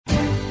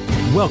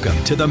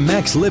Welcome to the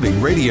Max Living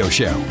Radio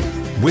Show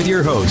with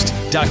your host,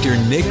 Dr.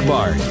 Nick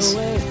Barnes.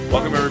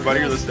 Welcome,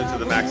 everybody. You're listening to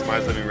the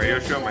Maximize Living Radio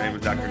Show. My name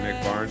is Dr.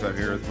 Nick Barnes. I'm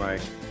here with my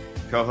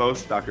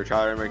co-host, Dr.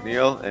 Tyler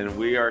McNeil, and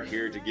we are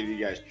here to give you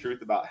guys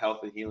truth about health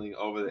and healing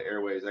over the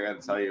airways. I got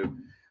to tell you,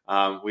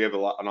 we have an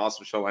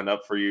awesome show lined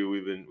up for you.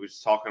 We're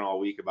just talking all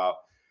week about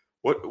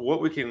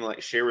what we can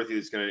share with you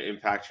that's going to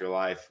impact your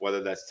life,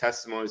 whether that's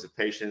testimonies of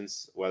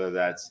patients, whether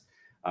that's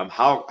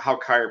how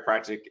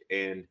chiropractic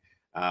and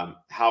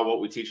how what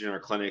we teach in our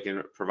clinic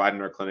and provide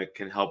in our clinic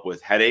can help with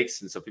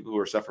headaches. And so people who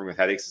are suffering with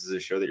headaches, this is a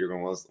show that you're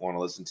going to want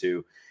to listen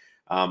to.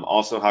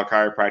 Also how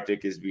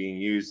chiropractic is being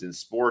used in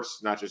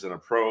sports, not just on a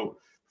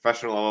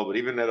professional level, but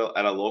even at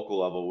a local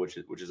level, which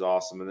is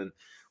awesome. And then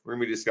we're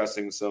going to be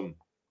discussing some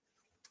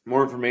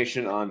more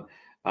information on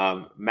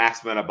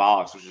Max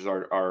Metabolics, which is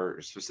our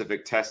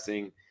specific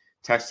testing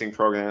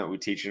program that we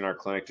teach in our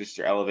clinic just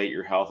to elevate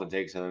your health and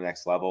take it to the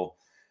next level.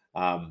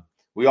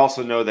 We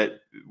also know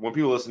that when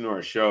people listen to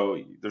our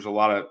show, there's a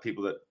lot of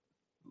people that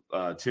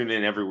tune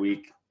in every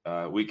week,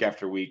 week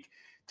after week,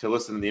 to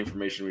listen to the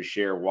information we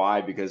share. Why?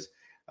 Because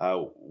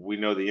we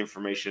know the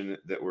information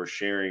that we're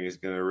sharing is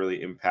going to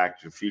really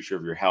impact the future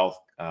of your health,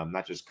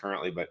 not just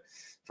currently, but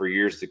for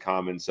years to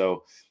come. And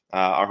so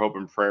our hope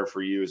and prayer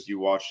for you as you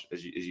watch,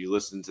 as you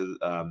listen to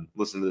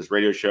this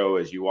radio show,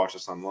 as you watch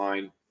us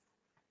online,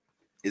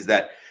 is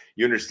that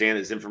you understand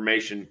this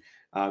information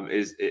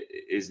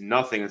is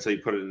nothing until you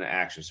put it into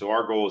action. So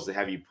our goal is to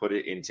have you put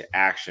it into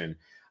action.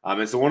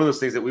 And so one of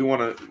those things that we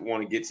want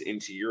to get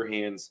into your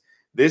hands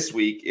this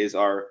week is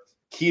our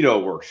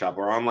keto workshop.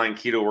 Our online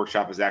keto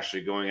workshop is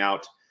actually going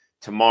out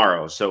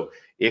tomorrow. So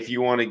if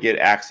you want to get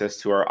access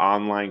to our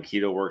online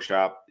keto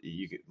workshop,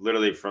 you can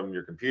literally from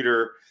your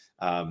computer,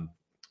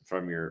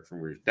 from your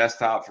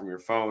desktop, from your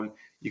phone,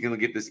 you can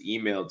get this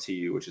emailed to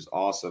you, which is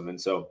awesome. And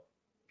so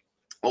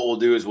what we'll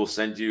do is we'll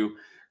send you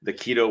the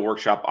keto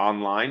workshop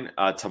online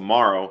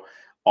tomorrow.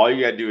 All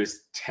you got to do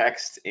is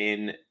text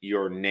in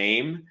your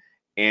name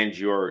and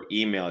your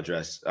email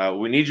address.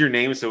 We need your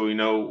name so we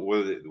know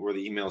where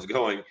the email is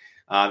going,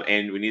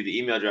 and we need the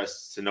email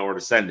address to know where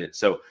to send it.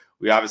 So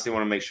we obviously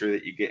want to make sure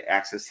that you get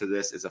access to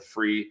this. It's a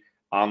free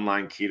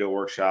online keto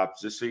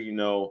workshop, just so you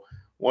know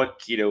what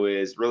keto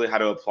is, really how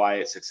to apply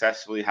it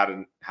successfully, how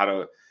to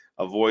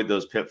avoid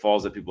those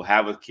pitfalls that people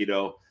have with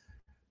keto.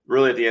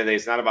 Really, at the end of the day,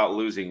 it's not about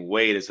losing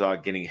weight. It's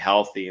about getting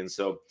healthy. And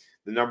so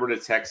the number to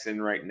text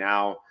in right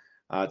now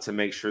to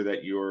make sure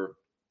that you're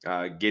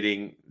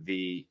getting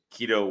the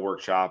keto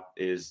workshop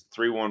is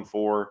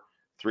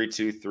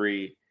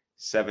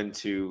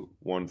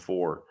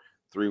 314-323-7214.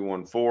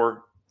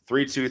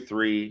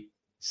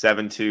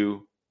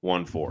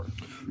 314-323-7214.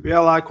 We had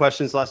a lot of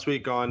questions last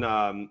week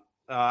on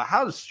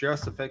how does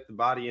stress affect the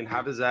body and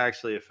how does that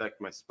actually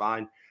affect my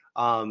spine?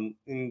 And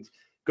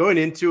going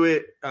into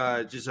it,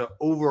 just an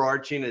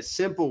overarching, a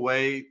simple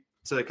way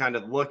to kind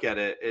of look at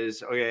it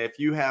is, okay, if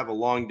you have a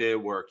long day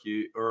of work,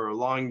 or a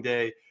long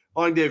day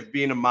of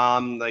being a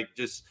mom, like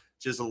just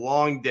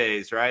long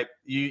days, right?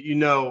 You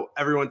know,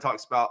 everyone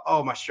talks about,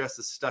 oh, my stress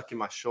is stuck in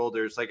my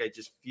shoulders. Like I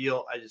just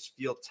feel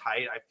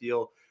tight. I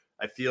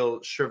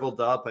feel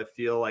shriveled up. I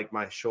feel like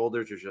my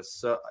shoulders are just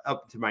so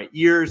up to my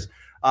ears,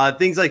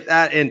 things like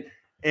that.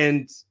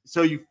 And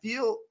so you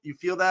feel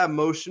that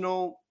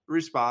emotional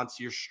response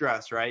to your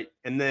stress, right?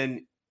 And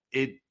then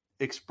it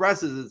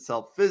expresses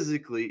itself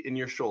physically in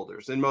your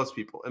shoulders. In most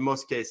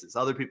cases,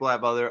 other people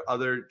have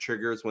other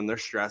triggers when they're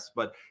stressed,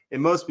 but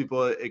in most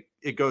people, it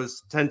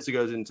tends to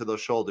go into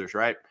those shoulders,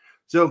 right?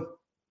 So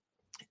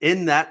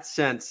in that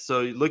sense,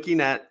 so looking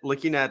at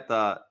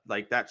the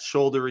that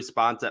shoulder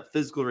response, that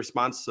physical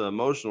response to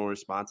emotional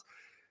response.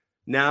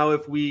 Now,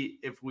 if we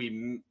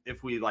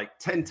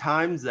 10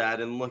 times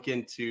that and look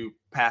into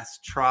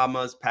past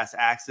traumas, past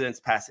accidents,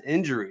 past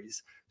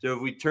injuries. So if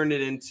we turn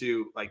it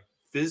into like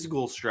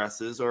physical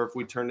stresses, or if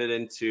we turn it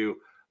into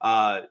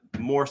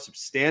more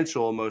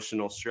substantial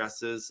emotional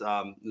stresses,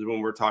 when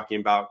we're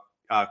talking about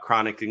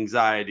chronic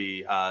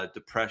anxiety,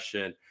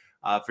 depression,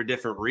 for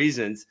different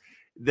reasons,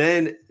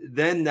 then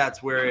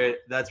that's where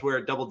it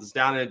doubles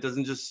down, and it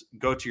doesn't just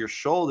go to your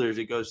shoulders;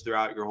 it goes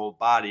throughout your whole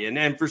body.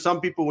 And for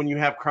some people, when you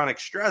have chronic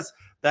stress,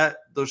 that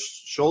those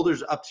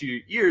shoulders up to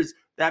your ears,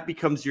 that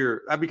becomes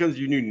your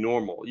new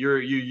normal.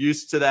 You're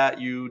used to that.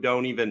 You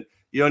don't even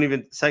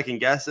second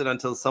guess it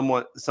until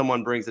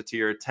someone brings it to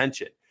your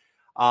attention.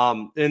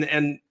 And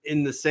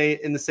in the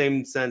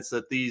same sense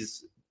that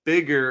these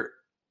bigger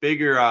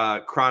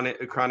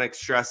chronic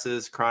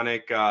stresses,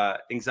 chronic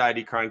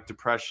anxiety, chronic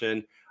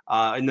depression,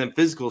 and then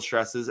physical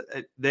stresses,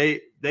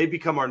 they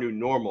become our new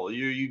normal.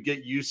 You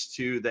get used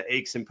to the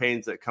aches and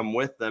pains that come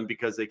with them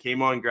because they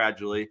came on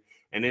gradually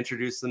and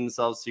introduced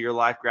themselves to your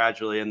life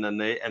gradually, and then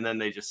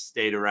they just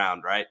stayed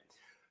around, right?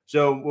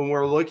 So when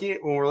we're looking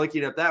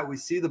at that, we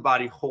see the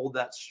body hold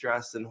that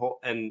stress and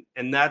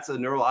that's a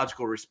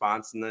neurological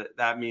response, and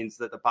that means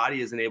that the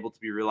body isn't able to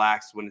be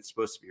relaxed when it's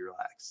supposed to be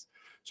relaxed.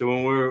 So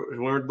when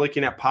we're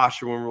looking at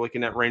posture, when we're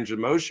looking at range of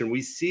motion,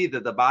 we see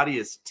that the body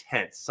is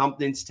tense.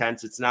 Something's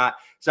tense. It's not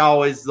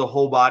always the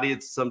whole body.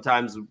 It's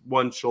sometimes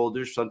one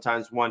shoulder,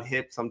 sometimes one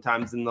hip,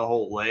 sometimes in the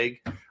whole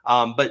leg.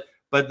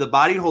 But the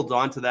body holds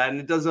on to that, and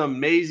it does an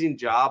amazing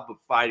job of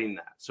fighting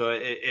that. So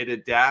it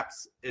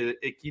adapts.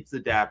 It keeps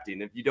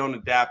adapting. If you don't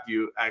adapt,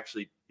 you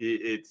actually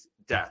it's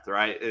death,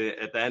 right?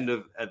 At the end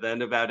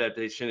of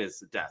adaptation,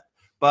 it's death.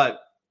 But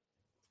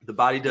the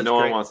body does. No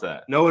one wants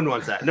that. No one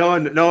wants that. No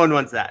one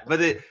wants that.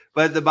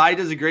 But the body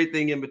does a great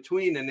thing in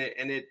between, and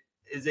it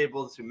is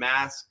able to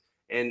mask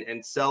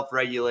and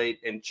self-regulate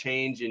and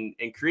change and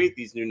create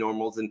these new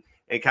normals and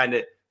kind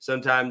of.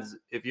 Sometimes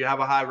if you have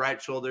a high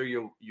right shoulder,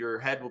 your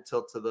head will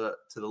tilt to the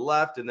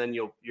left, and then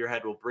your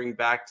head will bring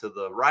back to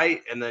the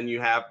right, and then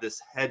you have this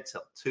head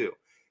tilt too.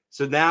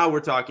 So now we're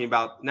talking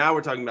about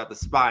the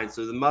spine.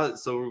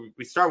 So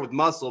we start with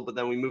muscle, but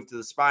then we move to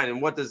the spine.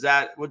 And what does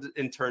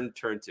in turn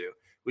turn to?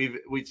 We've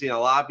seen a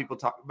lot of people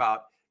talk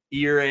about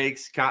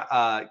earaches,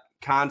 chronic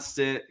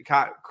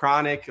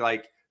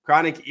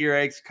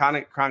earaches,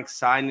 chronic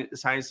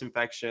sinus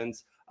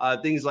infections.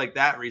 Things like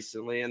that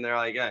recently, and they're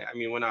like, I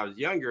mean, when I was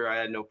younger, I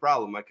had no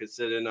problem. I could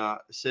sit in a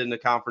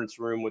conference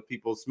room with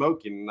people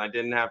smoking, and I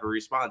didn't have a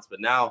response. But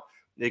now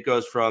it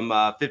goes from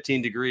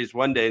 15 degrees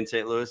one day in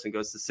St. Louis and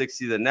goes to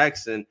 60 the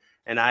next, and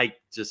I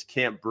just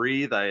can't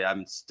breathe.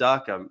 I'm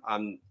stuck.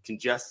 I'm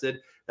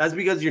congested. That's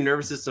because your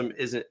nervous system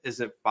isn't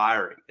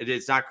firing.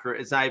 It's not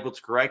able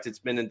to correct. It's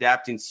been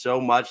adapting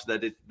so much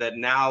that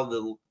now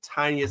the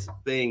tiniest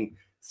thing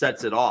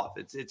sets it off.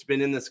 It's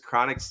been in this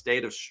chronic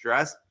state of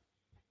stress,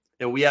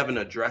 and we haven't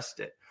addressed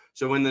it.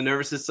 So when the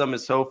nervous system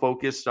is so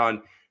focused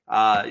on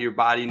your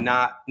body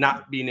not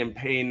being in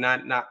pain,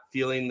 not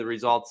feeling the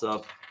results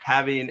of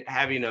having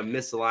a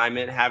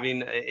misalignment,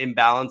 having an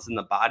imbalance in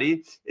the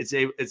body,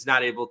 it's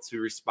not able to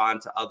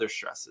respond to other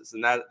stresses.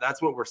 And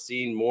that's what we're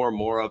seeing more and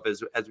more of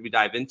as we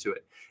dive into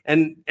it.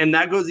 And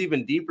that goes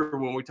even deeper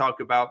when we talk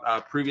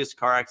about previous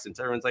car accidents.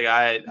 Everyone's like,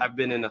 I've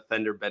been in a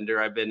fender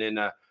bender. I've been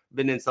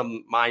in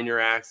some minor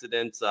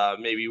accidents,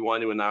 maybe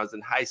one when I was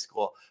in high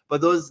school.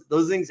 But those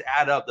things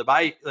add up. The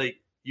body, like,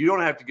 you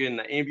don't have to get in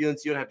the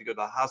ambulance. You don't have to go to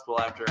the hospital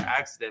after an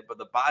accident, but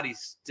the body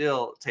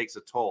still takes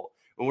a toll.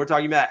 When we're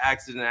talking about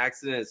accident,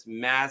 it's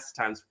mass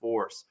times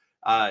force.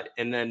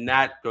 And then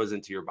that goes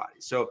into your body.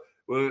 So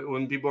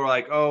when people are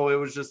like, oh, it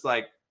was just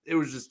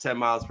 10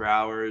 miles per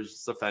hour. It was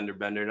just a fender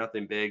bender,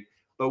 nothing big.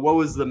 But what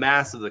was the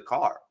mass of the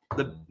car?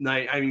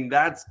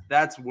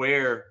 That's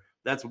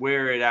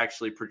where it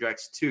actually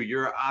projects to.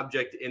 You're an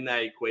object in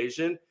that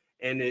equation,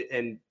 and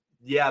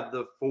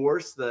the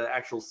force, the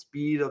actual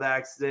speed of the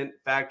accident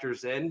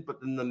factors in,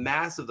 but then the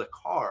mass of the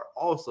car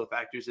also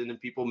factors in, and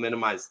people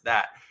minimize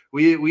that.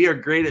 We are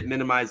great at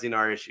minimizing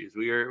our issues.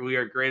 We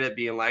are great at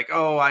being like,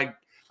 oh, I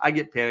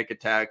get panic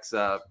attacks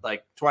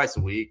like twice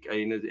a week. I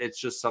mean, it's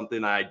just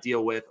something I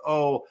deal with.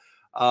 I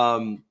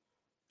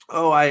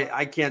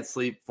can't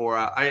sleep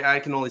I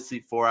can only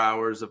sleep 4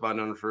 hours of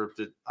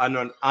uninterrupted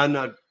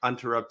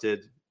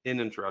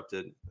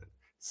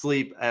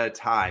sleep at a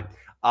time.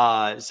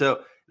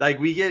 So like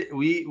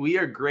we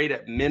are great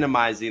at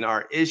minimizing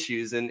our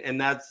issues, and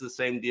that's the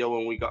same deal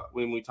when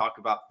we talk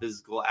about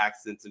physical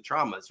accidents and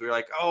traumas. We're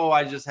like, oh,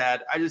 I just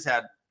had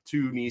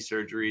 2 knee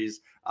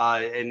surgeries,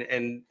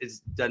 and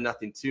it's done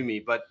nothing to me.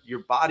 But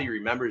your body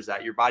remembers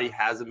that. Your body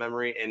has a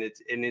memory, and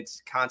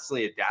it's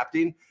constantly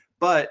adapting.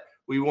 But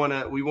we want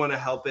to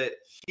help it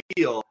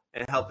heal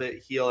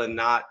and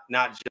not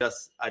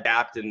just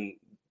adapt and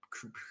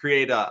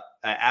create a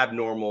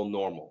abnormal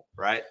normal,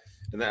 right?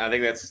 And I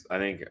think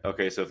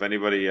okay. So if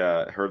anybody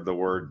heard the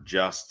word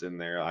 "just" in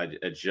there, I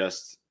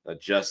just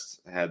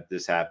had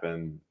this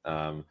happen.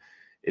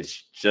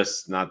 It's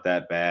just not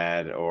that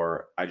bad,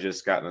 or I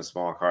just got in a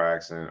small car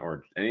accident,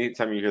 or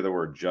anytime you hear the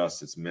word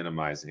 "just," it's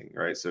minimizing,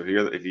 right? So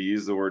here, if you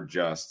use the word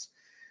 "just,"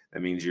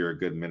 that means you're a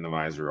good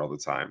minimizer all the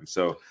time.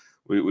 So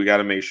we got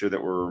to make sure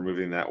that we're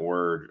removing that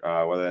word,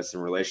 whether that's in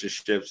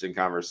relationships and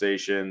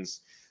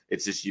conversations.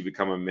 It's just you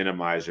become a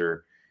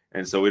minimizer.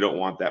 And so we don't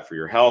want that for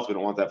your health. We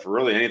don't want that for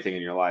really anything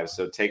in your life.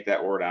 So take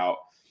that word out.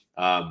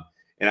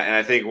 And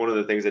I think one of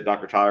the things that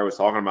Dr. Tyler was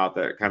talking about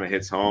that kind of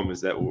hits home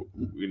is that,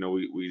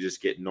 we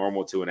just get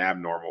normal to an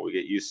abnormal. We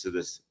get used to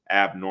this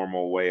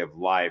abnormal way of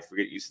life. We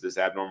get used to this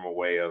abnormal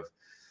way of,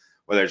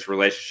 whether it's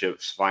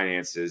relationships,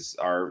 finances,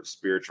 our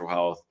spiritual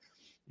health,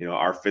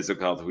 our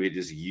physical health. We get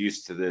just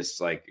used to this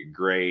like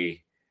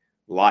gray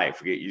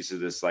life. We get used to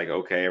this like,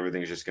 okay,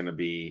 everything's just going to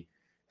be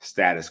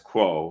status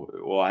quo.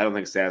 Well, I don't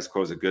think status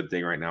quo is a good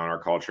thing right now in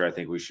our culture. I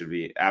think we should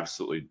be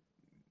absolutely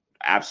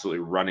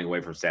running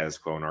away from status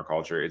quo in our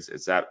culture.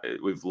 It's that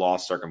we've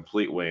lost our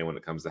complete way when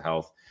it comes to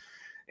health.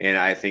 And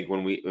I think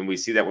when we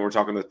see that, when we're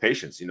talking with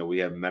patients, we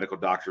have medical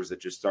doctors that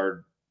just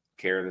started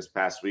care this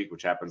past week,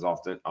 which happens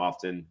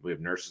often. We have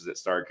nurses that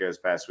started care this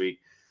past week.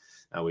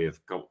 We have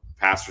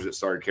pastors that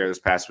started care this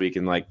past week.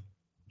 And like,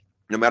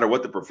 no matter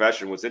what the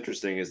profession, what's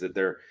interesting is that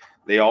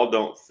they all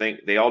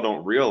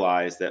don't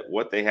realize that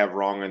what they have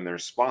wrong in their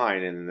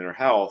spine and in their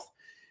health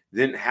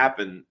didn't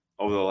happen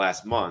over the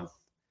last month.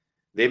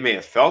 They may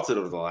have felt it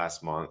over the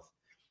last month,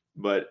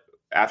 but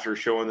after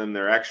showing them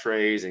their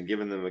x-rays and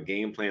giving them a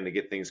game plan to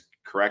get things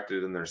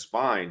corrected in their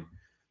spine,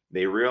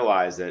 they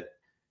realize that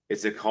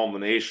it's a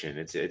culmination.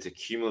 It's a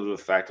cumulative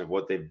effect of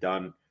what they've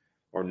done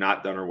or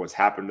not done or what's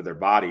happened to their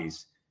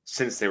bodies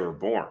since they were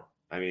born.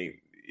 I mean,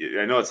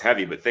 I know it's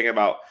heavy, but think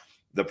about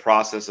the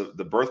process of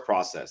the birth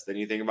process. Then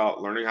you think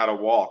about learning how to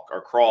walk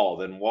or crawl,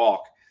 then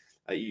walk.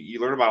 You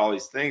learn about all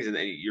these things, and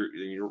then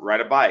you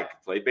ride a bike,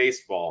 play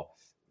baseball,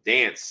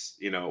 dance,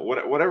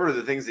 whatever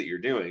the things that you're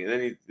doing.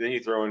 And then you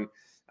throw in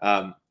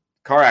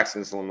car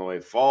accidents along the way,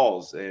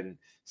 falls, and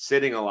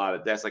sitting a lot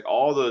of desks. Like,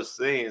 all those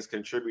things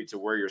contribute to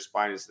where your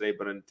spine is today.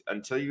 But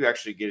until you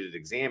actually get it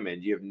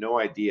examined, you have no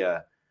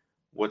idea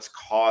what's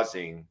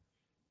causing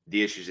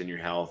the issues in your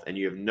health. And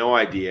you have no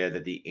idea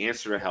that the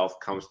answer to health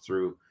comes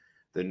through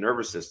the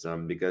nervous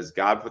system, because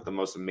God put the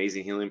most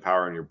amazing healing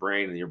power in your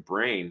brain, and your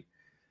brain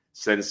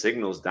sends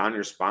signals down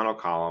your spinal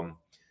column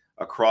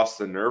across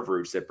the nerve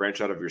roots that branch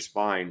out of your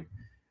spine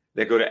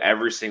that go to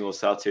every single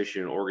cell,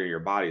 tissue, and organ in your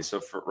body. So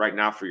for right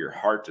now, for your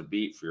heart to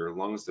beat, for your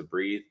lungs to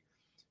breathe,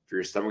 for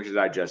your stomach to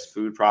digest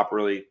food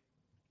properly,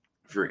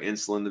 for your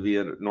insulin to be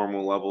at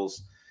normal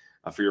levels,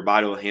 for your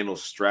body to handle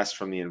stress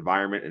from the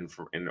environment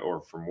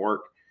or from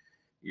work,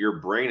 your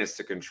brain has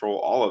to control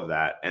all of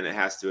that, and it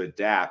has to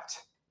adapt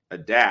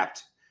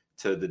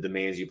to the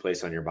demands you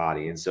place on your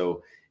body. And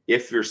so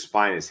if your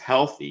spine is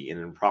healthy and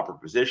in proper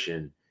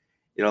position,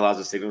 it allows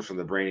the signals from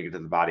the brain to get to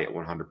the body at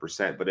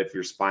 100%. But if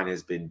your spine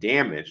has been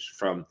damaged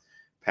from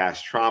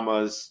past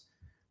traumas,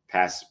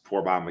 past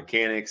poor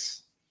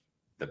biomechanics,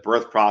 the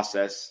birth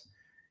process,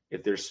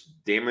 if there's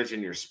damage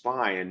in your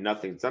spine and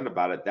nothing's done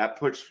about it, that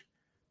puts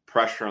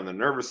pressure on the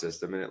nervous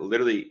system, and it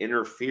literally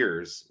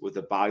interferes with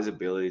the body's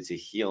ability to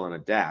heal and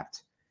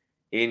adapt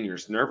in your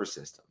nervous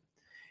system.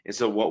 And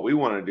so what we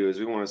want to do is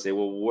we want to say,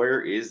 well,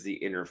 where is the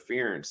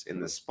interference in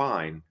the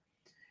spine?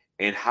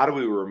 And how do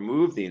we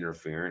remove the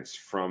interference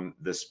from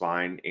the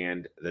spine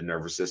and the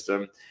nervous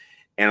system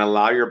and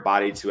allow your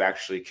body to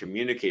actually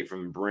communicate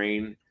from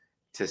brain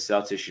to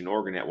cell, tissue, and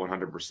organ at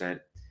 100%,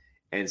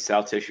 and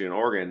cell, tissue, and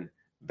organ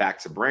back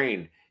to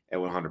brain at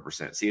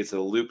 100%? See, it's a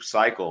loop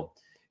cycle.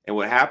 And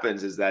what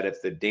happens is that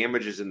if the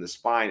damage is in the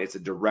spine, it's a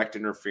direct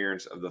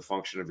interference of the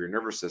function of your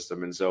nervous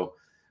system. And so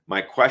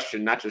my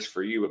question, not just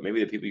for you, but maybe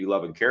the people you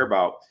love and care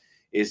about,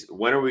 is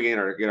when are we going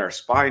to get our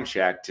spine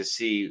checked to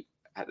see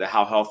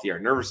how healthy our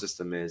nervous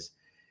system is,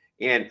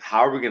 and how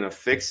are we going to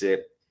fix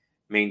it,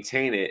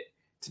 maintain it,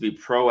 to be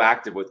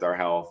proactive with our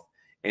health?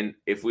 And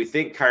if we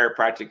think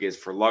chiropractic is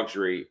for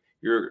luxury,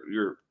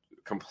 you're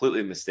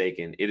completely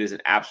mistaken. It is an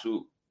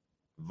absolute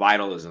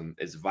vitalism.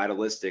 It's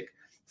vitalistic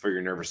for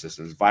your nervous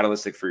system. It's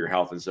vitalistic for your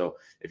health. And so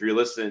if you're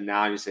listening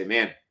now and you say,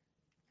 man,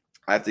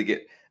 I have to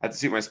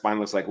see what my spine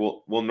looks like.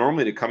 Well,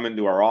 normally to come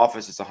into our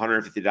office, it's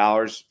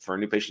 $150 for a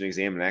new patient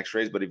exam and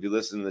x-rays. But if you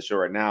listen to the show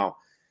right now,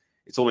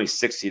 it's only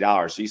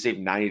 $60. So you save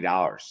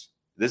 $90.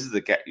 This is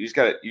you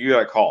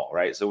gotta call,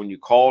 right? So when you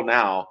call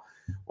now,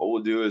 what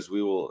we'll do is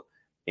we will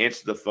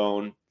answer the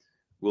phone.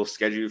 We'll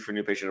schedule you for a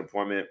new patient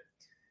appointment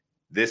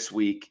this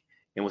week,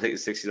 and we'll take the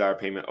 $60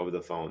 payment over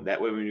the phone. That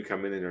way, when you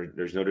come in,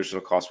 there's no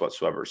additional cost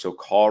whatsoever. So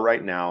call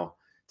right now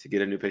to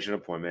get a new patient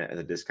appointment at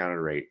a discounted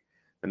rate.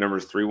 The number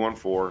is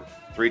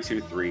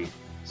 314-323-7214.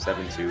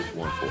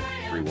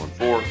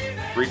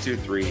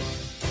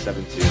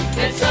 314-323-7214.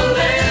 It's a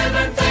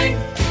living thing.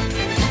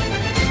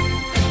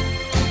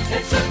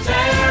 It's a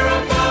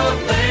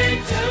terrible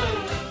thing to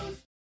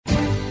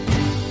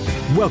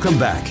lose. Welcome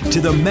back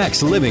to the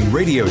Max Living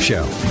Radio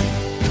Show.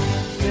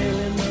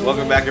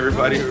 Welcome back,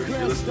 everybody.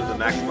 You're listening to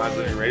the Maximize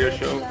Living Radio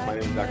Show. My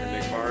name is Dr.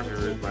 Nick Barnes.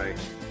 Here is my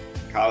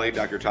colleague,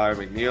 Dr. Tyler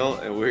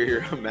McNeil, and we're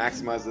your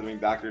Maximize Living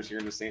doctors here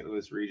in the St.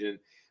 Louis region.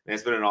 And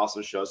it's been an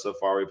awesome show so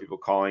far. We have people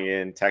calling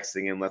in,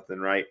 texting in left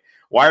and right.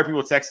 Why are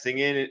people texting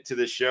in to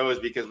the show? Is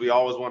because we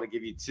always want to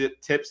give you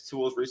tips,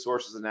 tools,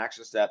 resources, and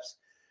action steps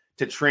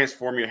to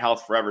transform your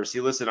health forever.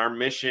 See, listen, our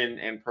mission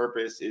and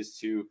purpose is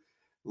to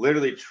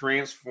literally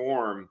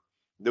transform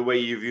the way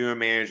you view and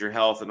manage your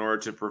health in order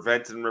to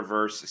prevent and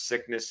reverse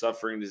sickness,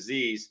 suffering,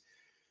 disease,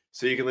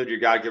 so you can live your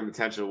God-given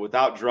potential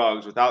without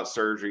drugs, without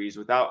surgeries,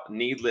 without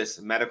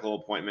needless medical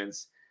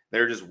appointments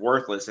that are just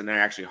worthless and they're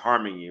actually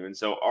harming you. And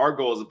so our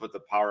goal is to put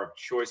the power of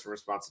choice and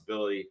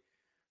responsibility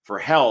for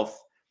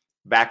health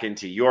back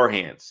into your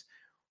hands.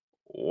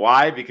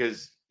 Why?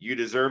 Because you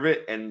deserve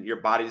it, and your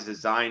body's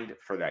designed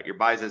for that. Your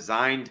body's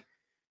designed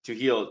to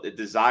heal. It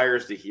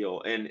desires to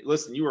heal. And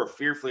listen, you are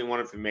fearfully and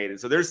wonderfully made. And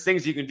so there's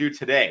things you can do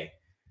today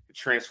to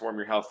transform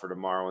your health for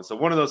tomorrow. And so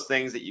one of those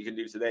things that you can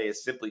do today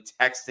is simply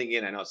texting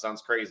in. I know it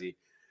sounds crazy,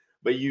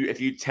 but if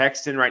you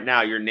text in right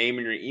now your name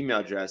and your email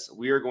address,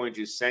 we are going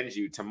to send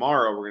you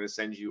tomorrow. We're going to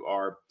send you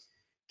our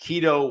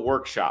keto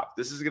workshop.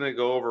 This is going to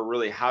go over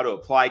really how to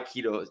apply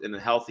keto in a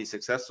healthy,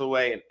 successful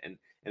way, and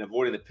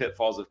avoiding the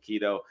pitfalls of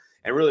keto,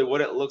 and really what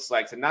it looks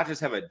like to not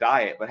just have a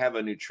diet, but have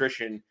a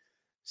nutrition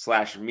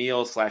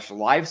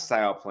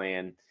 /meal/lifestyle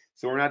plan.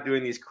 So we're not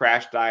doing these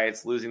crash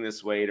diets, losing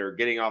this weight, or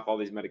getting off all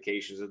these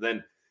medications and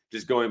then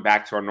just going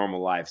back to our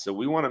normal life. So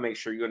we want to make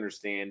sure you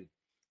understand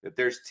that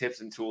there's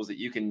tips and tools that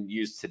you can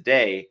use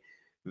today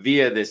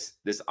via this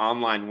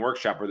online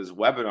workshop or this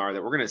webinar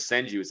that we're going to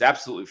send you. It's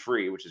absolutely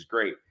free, which is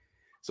great.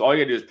 So all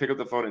you gotta do is pick up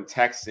the phone and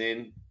text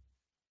in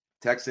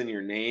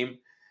your name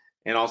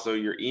and also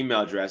your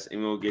email address,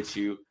 and we'll get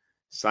you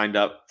signed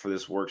up for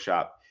this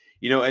workshop.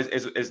 You know,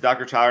 as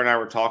Dr. Tyler and I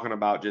were talking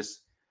about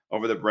just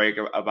over the break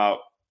about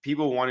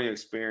people wanting to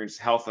experience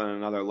health on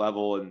another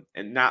level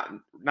and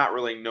not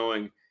really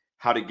knowing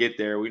how to get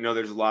there. We know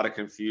there's a lot of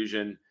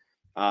confusion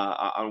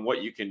on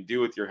what you can do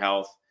with your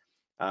health.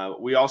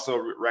 We also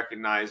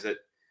recognize that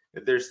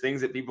there's things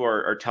that people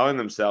are telling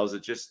themselves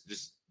that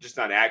just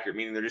not accurate,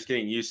 meaning they're just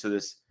getting used to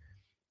this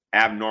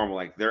abnormal,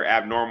 like their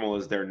abnormal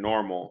is their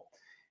normal.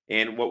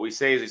 And what we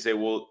say is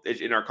well,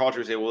 in our culture,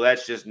 we say, well,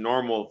 that's just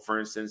normal, for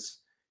instance,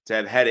 to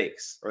have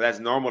headaches, or that's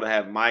normal to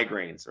have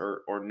migraines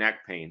or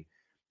neck pain.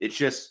 It's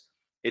just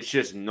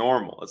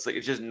normal.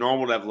 It's just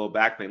normal to have low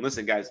back pain.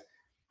 Listen, guys,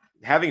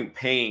 having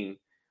pain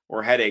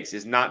or headaches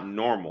is not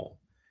normal.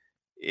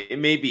 It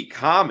may be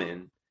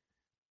common,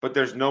 but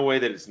there's no way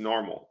that it's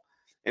normal.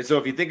 And so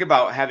if you think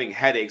about having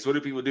headaches, what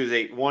do people do?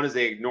 They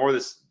ignore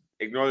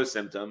the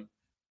symptom.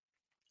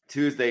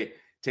 2 is they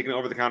take an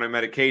over-the-counter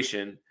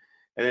medication.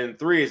 And then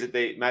 3 is that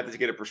they might have to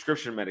get a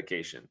prescription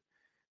medication.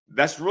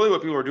 That's really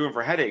what people are doing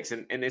for headaches.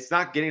 And it's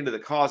not getting to the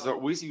cause.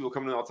 We see people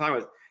coming in all the time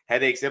with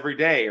headaches every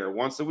day or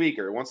once a week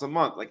or once a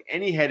month. Like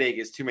any headache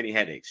is too many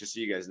headaches, just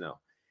so you guys know.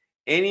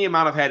 Any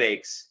amount of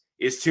headaches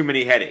is too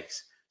many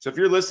headaches. So if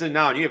you're listening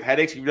now and you have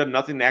headaches, you've done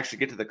nothing to actually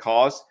get to the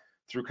cause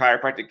through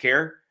chiropractic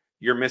care,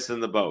 you're missing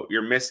the boat.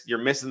 You're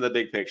missing the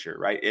big picture,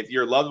 right? If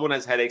your loved one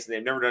has headaches and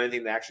they've never done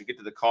anything to actually get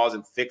to the cause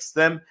and fix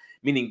them,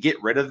 meaning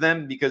get rid of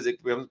them because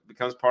it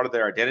becomes part of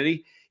their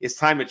identity, it's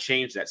time to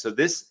change that. So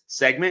this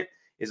segment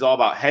is all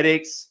about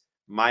headaches,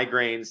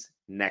 migraines,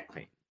 neck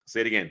pain.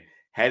 Say it again.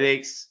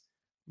 Headaches,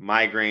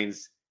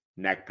 migraines,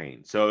 neck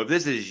pain. So if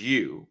this is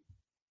you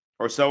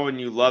or someone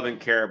you love and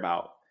care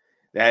about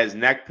that has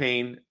neck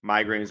pain,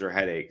 migraines, or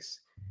headaches,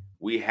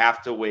 we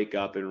have to wake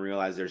up and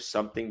realize there's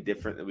something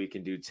different that we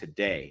can do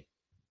today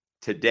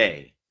to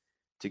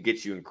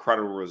get you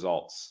incredible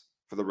results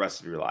for the rest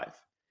of your life.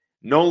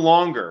 No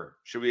longer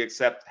should we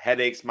accept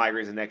headaches,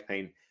 migraines, and neck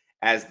pain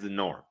as the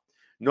norm.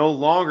 No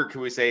longer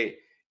can we say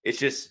it's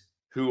just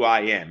who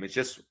I am. It's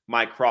just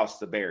my cross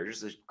to bear.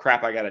 Just the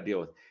crap I got to deal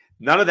with.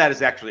 None of that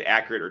is actually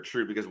accurate or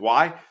true, because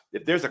why?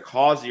 If there's a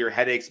cause of your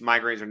headaches,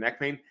 migraines, or neck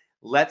pain,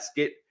 let's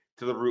get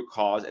to the root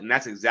cause, and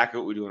that's exactly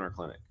what we do in our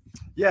clinic.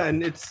 Yeah,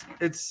 and it's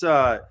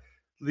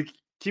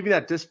keeping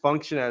that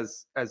dysfunction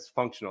as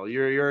functional.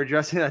 You're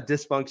addressing that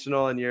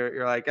dysfunctional, and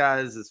you're like,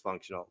 this is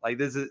functional. Like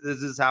this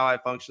is how I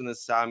function. This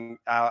is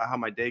how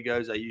my day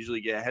goes. I usually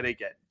get a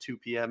headache at 2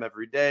 p.m.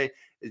 every day.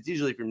 It's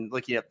usually from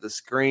looking at the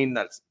screen.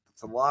 That's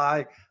a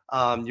lie.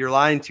 You're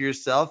lying to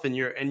yourself, and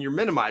you're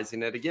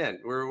minimizing it again.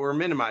 We're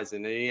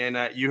minimizing it,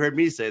 and you heard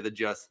me say the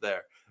just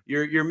there.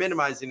 You're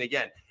minimizing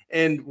again.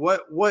 And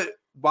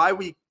why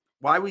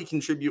we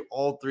contribute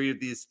all 3 of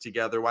these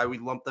together, why we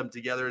lump them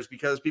together, is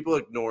because people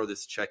ignore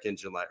this check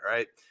engine light,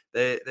 right?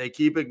 They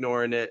keep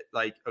ignoring it.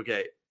 Like,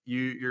 okay,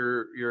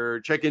 your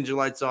check engine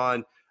light's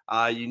on.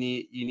 You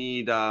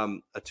need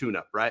a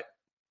tune-up, right?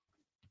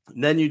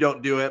 And then you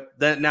don't do it.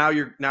 Then now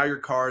your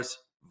car's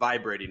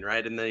vibrating,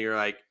 right? And then you're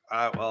like,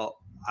 well,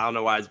 I don't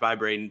know why it's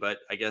vibrating, but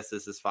I guess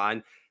this is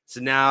fine. So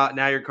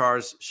now your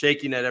car's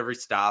shaking at every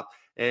stop,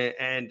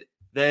 and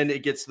then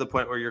it gets to the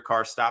point where your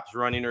car stops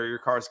running or your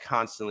car's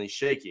constantly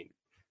shaking.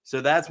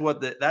 So that's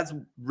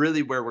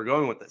really where we're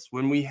going with this.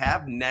 When we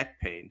have neck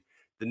pain,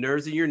 the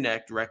nerves in your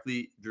neck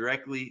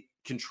directly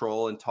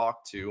control and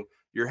talk to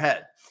your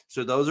head.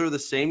 So those are the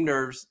same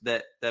nerves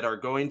that are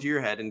going to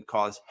your head and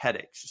cause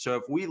headaches. So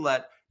if we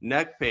let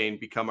neck pain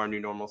become our new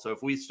normal, so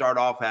if we start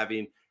off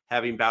having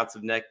bouts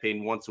of neck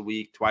pain once a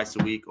week, twice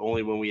a week,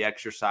 only when we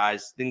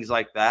exercise, things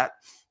like that,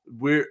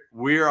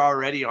 we're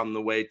already on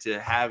the way to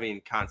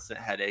having constant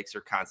headaches or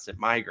constant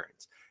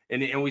migraines.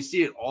 And we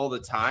see it all the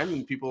time,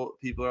 and people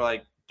are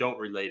like, don't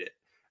relate it.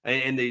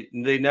 And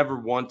they never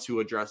want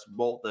to address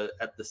both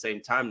at the same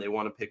time. They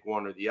want to pick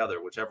one or the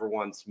other, whichever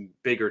one's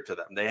bigger to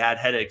them. They had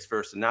headaches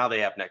first, and now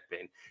they have neck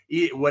pain.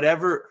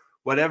 Whatever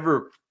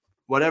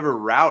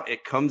route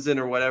it comes in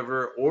or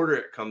whatever order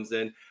it comes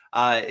in,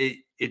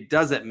 it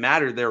doesn't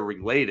matter. They're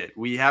related.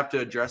 We have to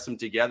address them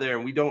together,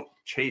 and we don't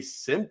chase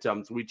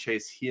symptoms. We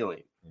chase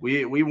healing.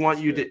 We want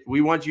you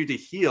to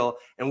heal,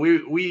 and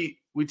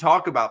we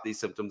talk about these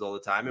symptoms all the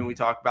time, and we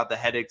talk about the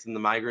headaches and the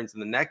migraines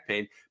and the neck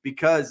pain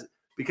because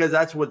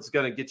that's what's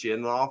going to get you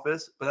in the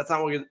office, but that's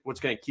not what's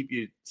going to keep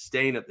you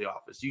staying at the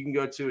office. You can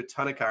go to a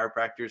ton of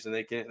chiropractors, and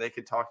they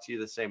can talk to you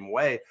the same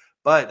way,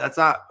 but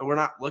we're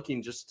not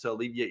looking just to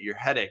alleviate your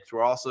headaches.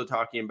 We're also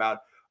talking about,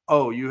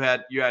 you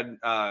had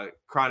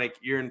chronic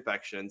ear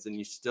infections, and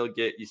you still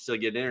get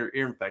ear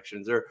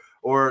infections,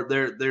 or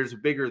there's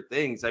bigger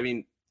things. I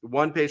mean,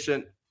 one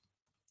patient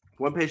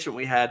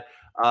we had,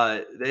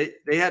 they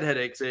had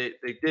headaches. They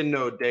didn't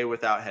know a day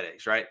without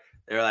headaches, right?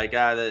 They're like,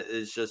 that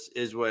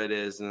is what it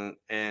is.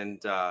 And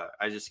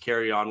I just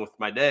carry on with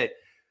my day.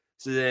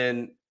 So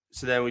then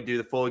then we do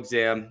the full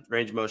exam,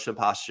 range of motion,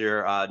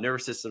 posture,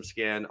 nervous system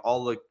scan,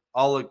 all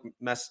look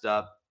messed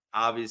up.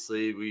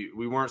 Obviously,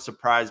 we weren't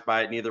surprised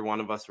by it. Neither one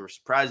of us were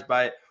surprised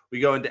by it. We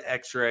go into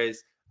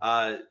x-rays,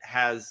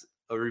 has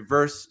a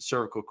reverse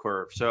cervical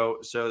curve. So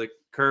the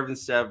curve,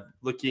 instead of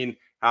looking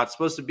how it's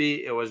supposed to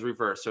be, it was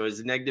reversed. So it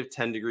was negative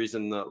 10 degrees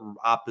in the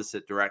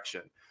opposite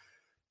direction.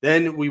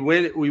 Then we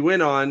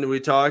went on, we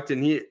talked,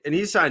 and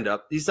he signed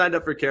up. He signed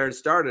up for care and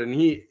started, and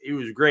he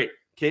was great.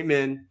 Came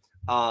in,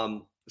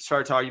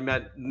 started talking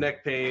about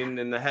neck pain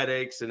and the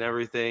headaches and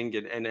everything,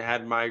 and it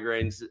had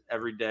migraines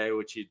every day,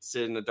 which he'd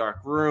sit in a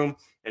dark room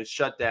and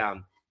shut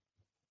down.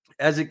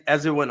 As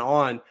it went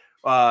on,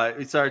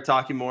 we started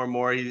talking more and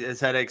more. His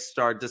headaches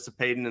started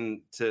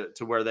dissipating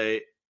to where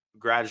they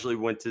gradually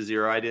went to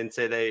zero. I didn't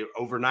say they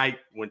overnight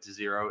went to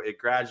zero. It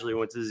gradually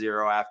went to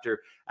zero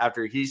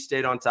after he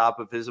stayed on top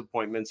of his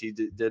appointments. He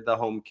did the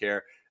home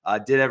care,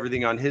 did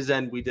everything on his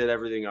end. We did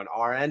everything on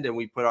our end, and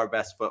we put our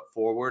best foot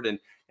forward.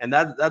 And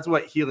that's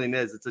what healing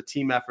is. It's a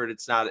team effort.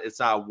 It's not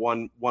a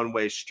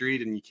one-way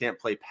street, and you can't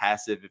play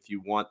passive if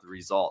you want the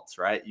results,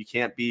 right? You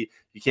can't be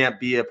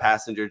a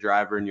passenger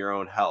driver in your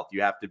own health.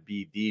 You have to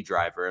be the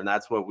driver, and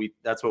that's what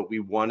we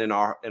want in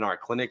our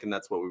clinic, and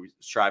that's what we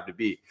strive to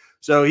be.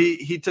 So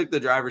he took the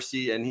driver's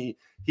seat, and he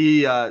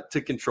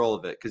took control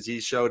of it, because he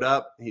showed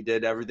up. He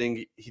did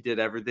everything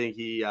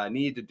he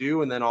needed to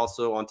do, and then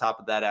also on top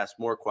of that, asked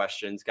more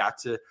questions. Got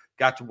to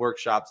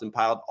workshops and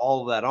piled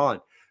all of that on.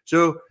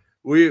 So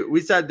we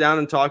sat down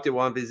and talked at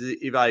one of his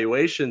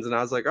evaluations, and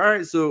I was like, all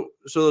right, so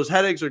those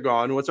headaches are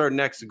gone. What's our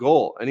next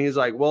goal? And he's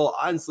like, well,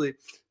 honestly,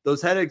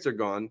 those headaches are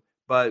gone,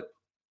 but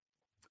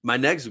my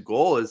next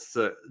goal is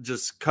to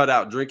just cut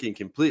out drinking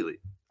completely.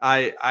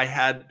 I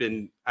had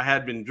been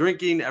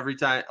drinking every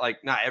time,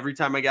 like not every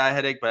time I got a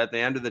headache, but at the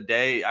end of the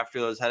day, after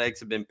those headaches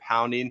have been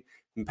pounding,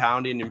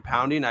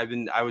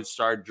 I would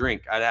start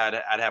drink. I'd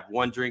have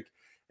one drink,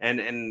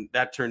 and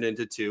that turned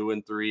into 2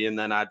 and 3, and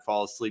then I'd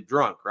fall asleep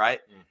drunk, right?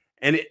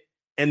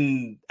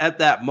 And at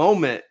that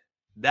moment,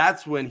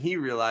 that's when he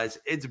realized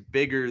it's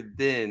bigger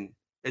than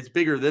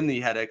the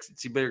headaches.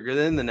 It's bigger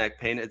than the neck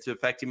pain. It's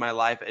affecting my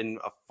life in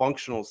a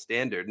functional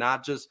standard,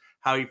 not just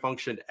how he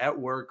functioned at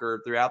work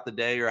or throughout the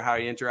day or how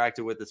he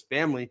interacted with his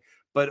family,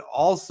 but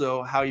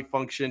also how he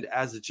functioned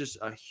as just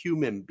a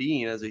human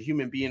being as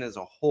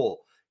a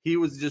whole. He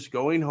was just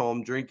going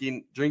home,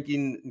 drinking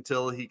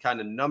until he kind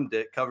of numbed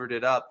it, covered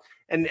it up.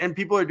 And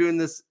people are doing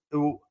this.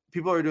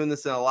 People are doing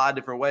this in a lot of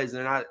different ways.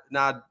 They're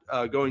not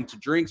going to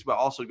drinks, but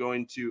also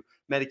going to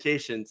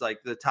medications like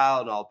the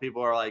Tylenol.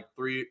 People are like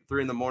 3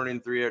 in the morning,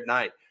 3 at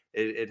night.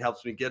 It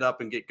helps me get up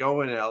and get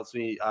going. It helps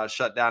me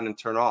shut down and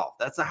turn off.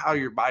 That's not how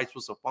your body's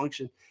supposed to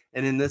function.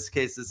 And in this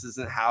case, this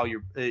isn't how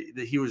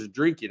he was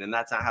drinking, and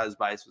that's not how his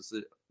body was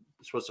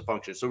supposed to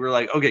function. So we're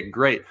like, okay,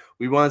 great.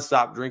 We want to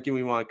stop drinking.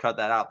 We want to cut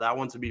that out. That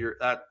wants to be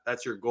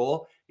that's your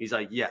goal. He's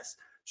like, yes.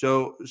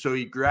 So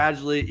he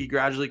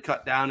gradually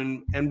cut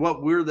down, and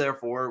what we're there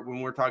for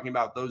when we're talking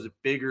about those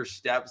bigger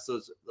steps,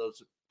 those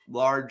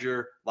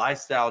larger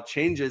lifestyle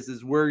changes,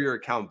 is we're your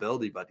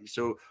accountability buddy.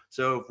 So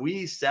if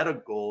we set a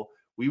goal,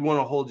 we want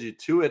to hold you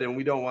to it, and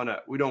we don't want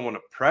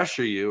to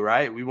pressure you,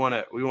 right? We want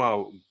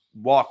to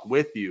walk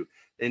with you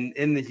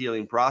in the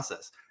healing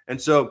process.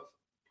 And so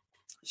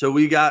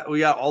we got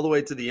all the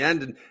way to the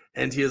end,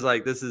 and he was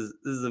like, this is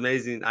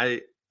amazing.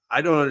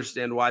 I don't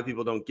understand why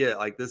people don't get it.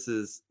 Like, this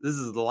is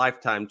the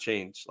lifetime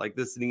change. Like,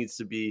 this needs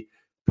to be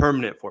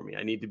permanent for me.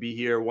 I need to be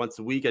here once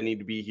a week. I need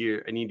to be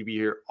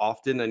here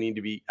often. I need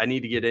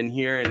to get in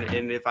here.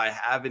 And if I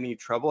have any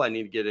trouble, I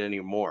need to get in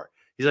any more.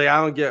 He's like,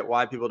 I don't get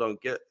why people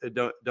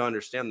don't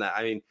understand that.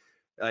 I mean,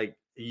 like,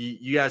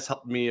 you guys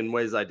helped me in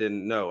ways I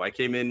didn't know. I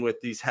came in with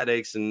these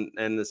headaches and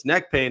this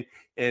neck pain,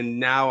 and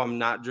now I'm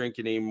not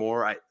drinking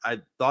anymore.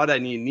 I thought I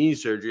need knee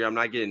surgery. I'm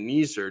not getting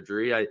knee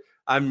surgery.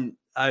 I'm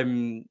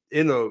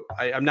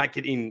not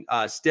getting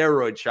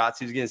steroid shots.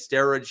 He's getting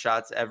steroid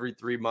shots every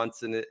 3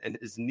 months in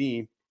his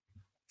knee.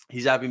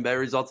 He's having better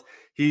results.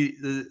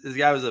 This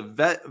guy was a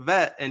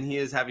vet, and he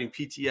is having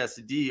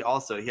PTSD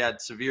also. He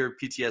had severe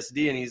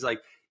PTSD, and he's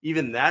like,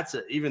 even that's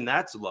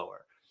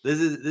lower. This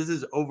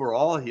is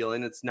overall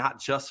healing. It's not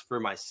just for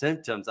my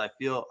symptoms. I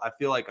feel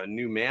like a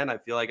new man. I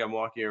feel like I'm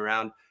walking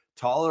around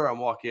taller. I'm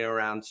walking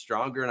around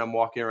stronger, and I'm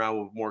walking around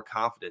with more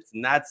confidence.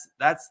 And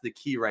that's the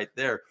key right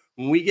there.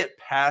 When we get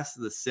past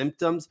the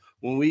symptoms,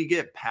 when we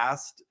get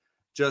past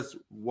just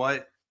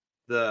what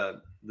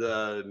the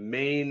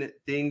main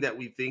thing that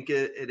we think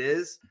it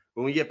is,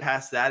 when we get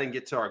past that and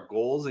get to our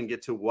goals and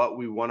get to what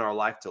we want our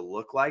life to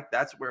look like,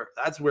 that's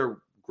where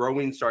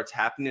growing starts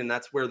happening. And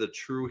that's where the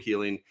true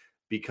healing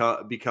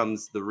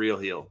becomes the real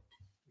heal.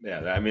 Yeah.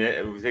 I mean,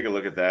 if we take a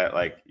look at that,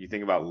 like, you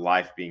think about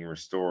life being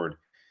restored,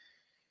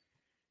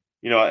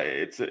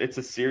 it's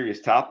a serious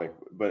topic,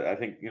 but I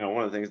think,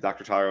 one of the things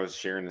Dr. Tyler was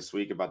sharing this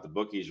week about the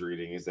book he's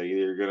reading is that either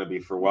you're going to be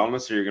for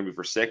wellness or you're going to be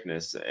for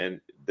sickness.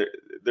 And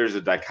there's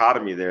a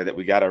dichotomy there that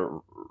we got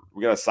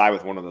to side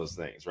with one of those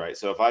things, right?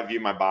 So if I view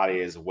my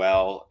body as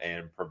well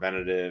and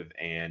preventative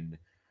and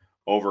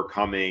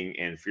overcoming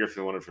and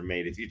fearful and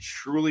unafraid, if you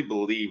truly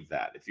believe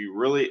that, if you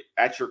really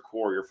at your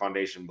core, your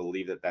foundation,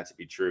 believe that to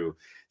be true,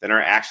 then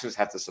our actions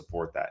have to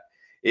support that.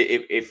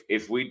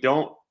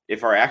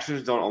 If our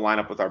actions don't align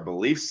up with our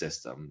belief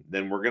system,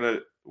 then we're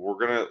gonna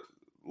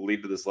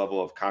lead to this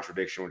level of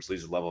contradiction, which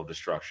leads to a level of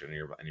destruction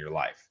in your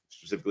life,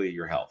 specifically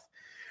your health.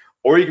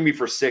 Or you can be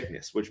for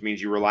sickness, which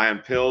means you rely on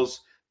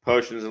pills,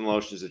 potions, and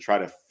lotions to try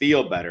to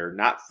feel better,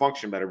 not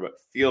function better, but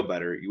feel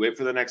better. You wait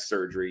for the next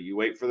surgery. You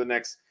wait for the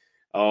next,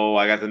 oh,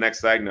 I got the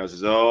next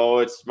diagnosis. Oh,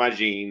 it's my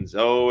genes.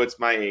 Oh, it's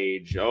my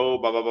age. Oh,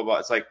 blah, blah, blah, blah.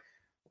 It's like,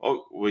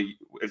 oh, well,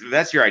 if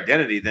that's your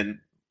identity, then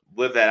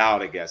live that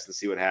out, I guess, and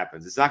see what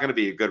happens. It's not going to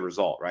be a good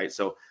result, right?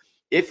 So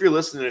if you're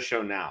listening to the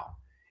show now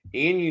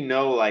and you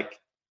know, like,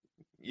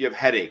 you have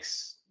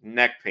headaches,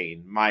 neck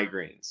pain,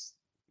 migraines,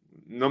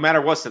 no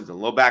matter what symptom,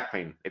 low back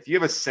pain, if you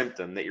have a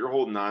symptom that you're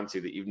holding on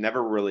to that you've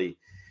never really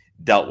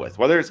dealt with,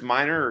 whether it's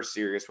minor or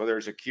serious, whether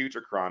it's acute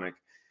or chronic,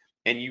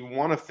 and you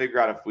want to figure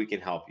out if we can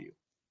help you,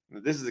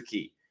 this is the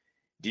key.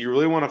 Do you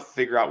really want to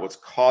figure out what's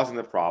causing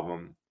the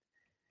problem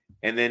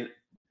and then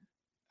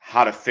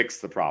how to fix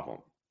the problem,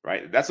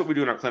 right? That's what we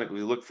do in our clinic.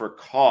 We look for a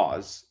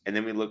cause and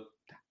then we look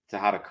to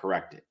how to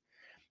correct it.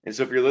 And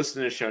so if you're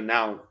listening to the show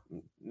now,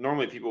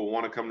 normally people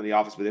want to come to the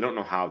office, but they don't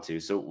know how to.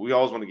 So we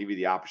always want to give you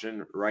the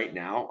option right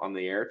now on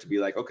the air to be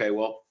like, okay,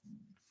 well,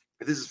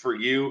 if this is for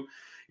you,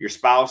 your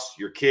spouse,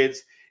 your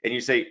kids, and you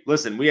say,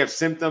 listen, we have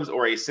symptoms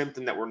or a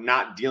symptom that we're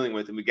not dealing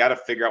with, and we got to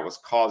figure out what's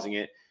causing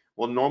it.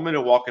 Well, normally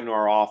to walk into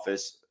our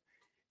office,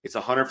 it's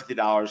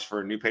 $150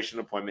 for a new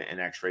patient appointment and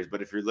x-rays.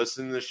 But if you're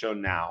listening to the show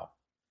now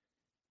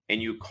and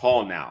you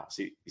call now,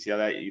 see how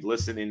that you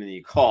listen in and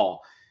you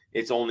call,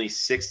 it's only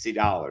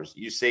 $60.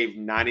 You save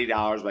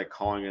 $90 by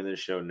calling in the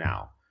show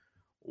now.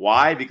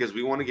 Why? Because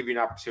we want to give you an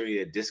opportunity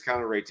at a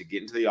discounted rate to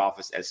get into the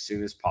office as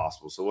soon as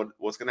possible. So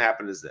what's going to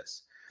happen is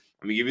this.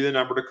 I'm going to give you the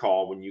number to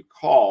call. When you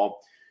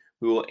call,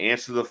 we will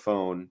answer the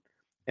phone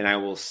and I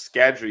will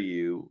schedule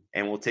you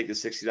and we'll take the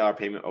 $60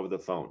 payment over the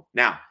phone.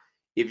 Now,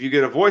 if you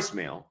get a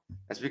voicemail,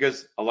 that's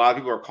because a lot of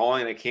people are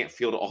calling and I can't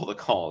field all the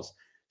calls.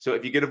 So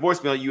if you get a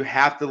voicemail, you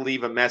have to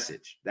leave a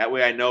message. That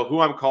way I know who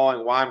I'm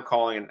calling, why I'm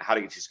calling, and how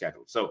to get you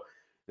scheduled. So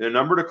the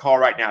number to call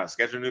right now to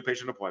schedule a new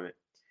patient appointment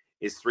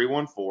is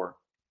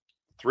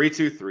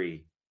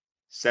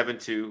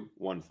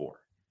 314-323-7214.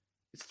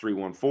 It's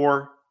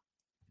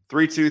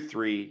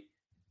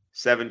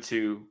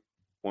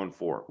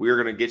 314-323-7214. We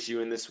are going to get you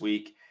in this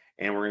week,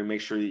 and we're going to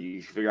make sure that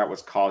you figure out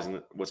what's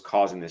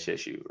causing this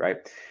issue, right?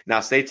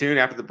 Now, stay tuned.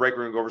 After the break,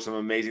 we're going to go over some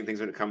amazing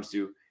things when it comes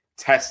to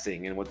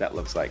testing and what that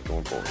looks like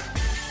going forward.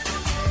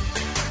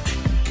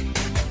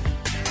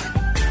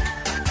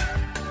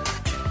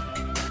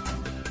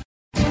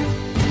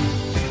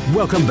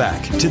 Welcome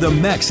back to the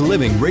Max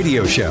Living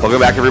Radio Show. Welcome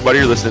back, everybody.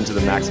 You're listening to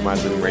the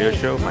Maximize Living Radio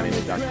Show. My name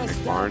is Dr.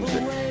 Nick Barnes,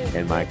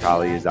 and my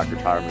colleague is Dr.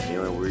 Tyler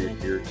McNeil, and we're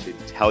here to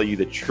tell you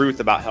the truth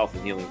about health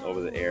and healing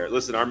over the air.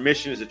 Listen, our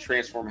mission is to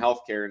transform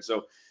healthcare, and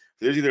so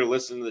for those of you that are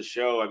listening to the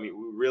show, I mean,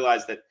 we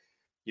realize that,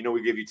 you know,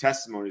 we give you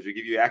testimonies, we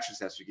give you action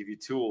steps, we give you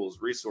tools,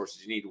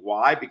 resources you need.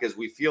 Why? Because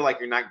we feel like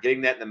you're not getting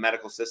that in the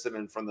medical system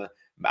and from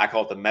I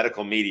call it the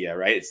medical media,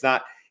 right? It's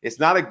not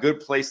a good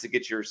place to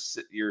get your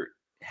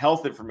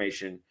health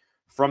information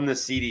from the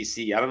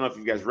CDC. I don't know if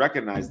you guys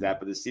recognize that,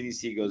 but the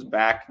CDC goes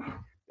back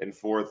and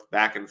forth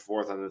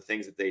on the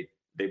things that they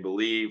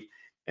believe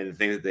and the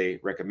things that they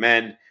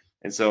recommend.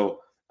 And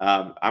so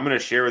I'm going to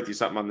share with you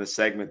something on this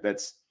segment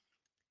that's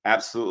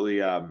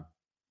absolutely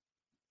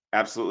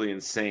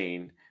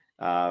insane.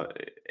 And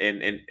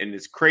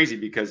it's crazy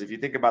because if you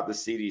think about the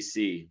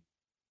CDC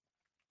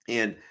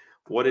and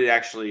what it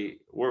actually,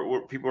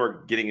 where people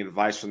are getting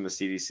advice from the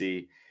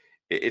CDC,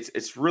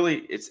 it's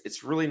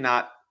really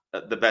not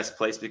the best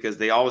place because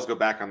they always go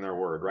back on their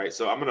word, right?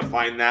 So I'm going to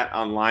find that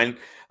online.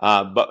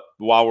 But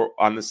while we're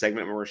on this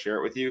segment, we're going to share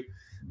it with you.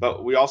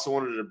 But we also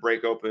wanted to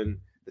break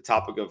open the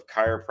topic of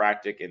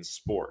chiropractic in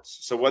sports.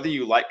 So whether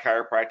you like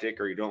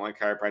chiropractic or you don't like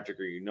chiropractic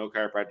or you know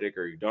chiropractic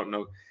or you don't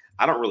know,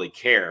 I don't really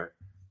care.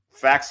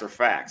 Facts are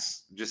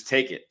facts. Just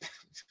take it.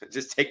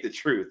 Just take the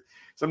truth.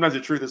 Sometimes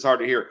the truth is hard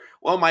to hear.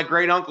 Well, my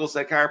great uncle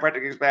said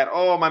chiropractic is bad.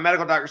 Oh, my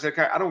medical doctor said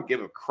I don't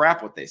give a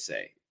crap what they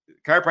say.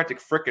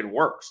 Chiropractic freaking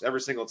works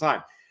every single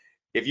time.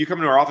 If you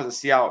come to our office and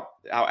see how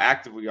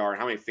active we are and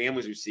how many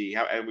families we see,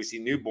 and we see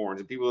newborns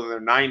and people in their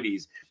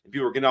 90s and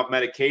people are getting off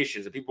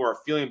medications and people are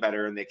feeling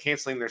better and they're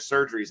canceling their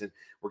surgeries and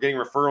we're getting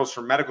referrals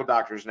from medical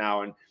doctors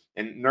now and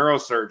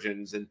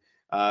neurosurgeons and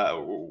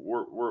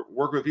we're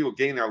working with people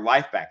getting their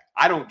life back.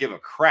 I don't give a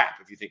crap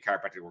if you think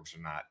chiropractic works or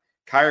not.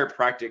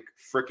 Chiropractic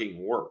freaking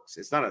works.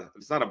 It's not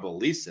a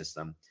belief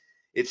system.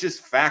 It's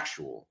just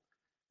factual.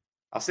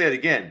 I'll say it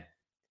again.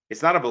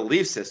 It's not a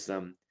belief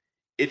system.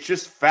 It's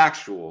just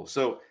factual.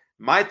 So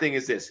my thing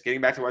is this, getting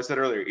back to what I said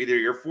earlier, either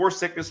you're for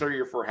sickness or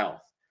you're for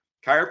health.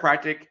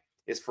 Chiropractic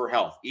is for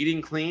health.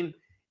 Eating clean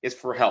is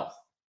for health,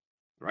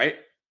 right?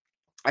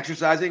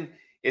 Exercising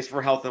is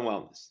for health and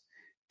wellness.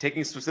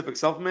 Taking specific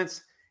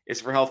supplements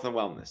is for health and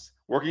wellness.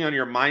 Working on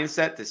your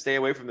mindset to stay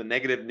away from the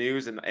negative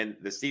news and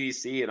the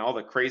CDC and all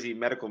the crazy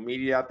medical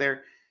media out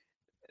there,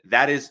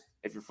 that is,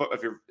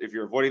 if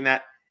you're avoiding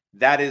that,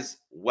 that is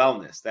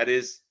wellness. That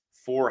is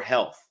for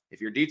health.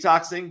 If you're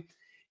detoxing,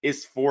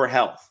 it's for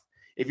health.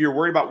 If you're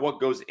worried about what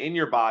goes in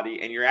your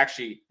body and you're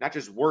actually not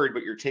just worried,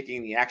 but you're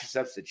taking the action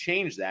steps to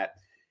change that,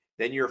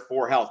 then you're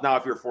for health. Now,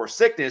 if you're for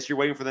sickness, you're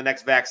waiting for the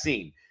next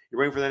vaccine. You're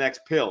waiting for the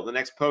next pill, the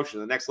next potion,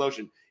 the next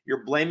lotion.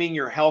 You're blaming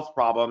your health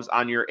problems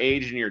on your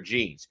age and your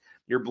genes.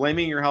 You're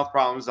blaming your health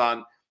problems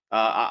on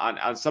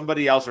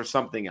somebody else or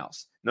something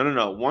else.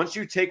 No. Once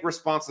you take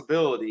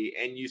responsibility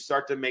and you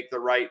start to make the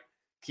right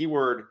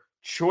keyword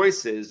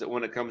choices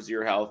when it comes to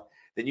your health,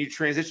 then you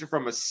transition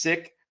from a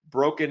sick,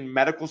 broken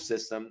medical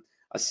system,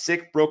 a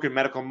sick, broken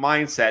medical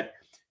mindset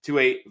to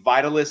a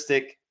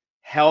vitalistic,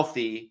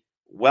 healthy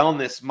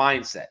wellness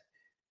mindset.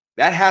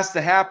 That has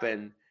to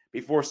happen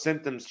before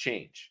symptoms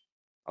change.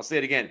 I'll say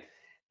it again.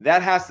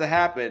 That has to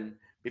happen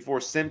before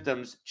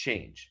symptoms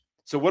change.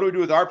 So what do we do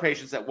with our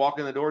patients that walk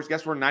in the doors?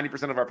 Guess where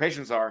 90% of our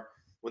patients are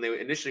when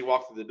they initially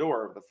walk through the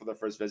door for their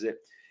first visit?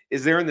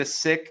 Is they're in the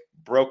sick,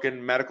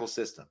 broken medical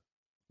system.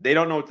 They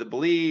don't know what to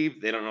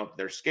believe. They don't know if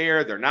they're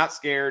scared. They're not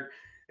scared.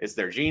 It's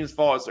their genes'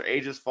 fault. It's their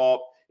age's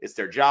fault. It's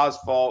their job's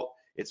fault.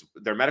 It's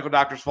their medical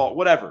doctor's fault.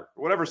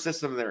 Whatever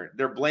system they're in.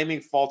 They're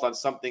blaming fault on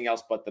something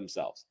else but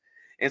themselves.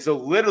 And so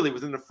literally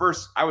within the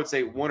first, I would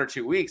say 1 or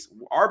 2 weeks,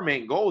 our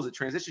main goal is to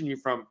transition you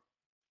from,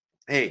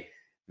 hey,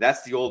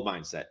 that's the old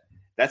mindset.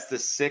 That's the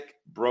sick,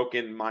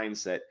 broken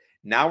mindset.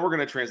 Now we're going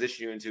to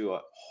transition you into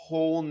a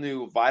whole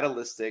new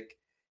vitalistic,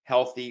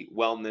 healthy,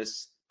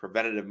 wellness,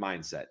 preventative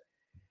mindset.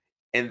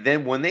 And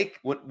then when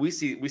we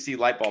see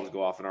light bulbs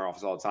go off in our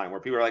office all the time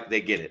where people are like,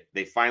 they get it.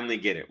 They finally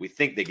get it. We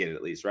think they get it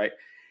at least, right?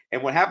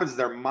 And what happens is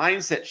their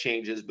mindset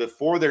changes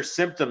before their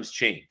symptoms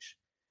change.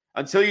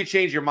 Until you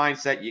change your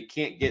mindset, you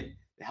can't get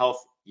the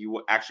health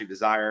you actually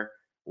desire,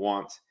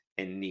 want,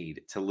 and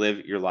need to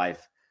live your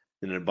life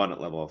in an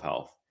abundant level of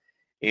health.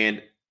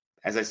 And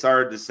as I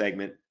started this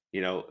segment,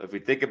 if we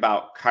think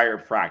about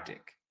chiropractic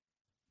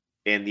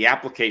and the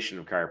application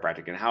of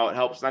chiropractic and how it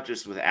helps not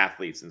just with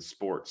athletes and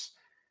sports,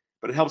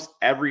 but it helps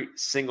every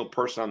single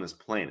person on this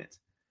planet,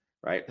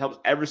 right? It helps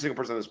every single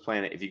person on this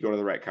planet if you go to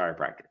the right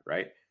chiropractor,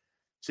 right?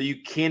 So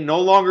you can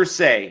no longer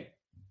say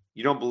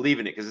you don't believe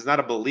in it because it's not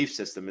a belief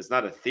system. It's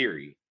not a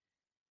theory.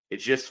 It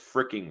just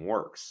freaking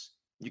works.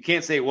 You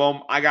can't say,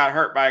 well, I got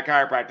hurt by a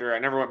chiropractor. I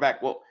never went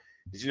back. Well,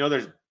 did you know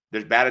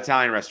there's bad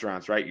Italian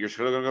restaurants, right? You're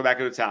still going to go back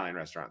to Italian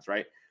restaurants,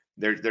 right?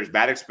 There's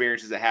bad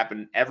experiences that happen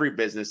in every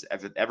business,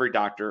 every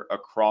doctor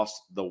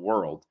across the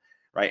world,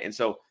 right? And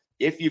so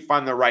if you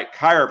find the right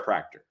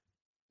chiropractor,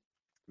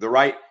 the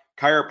right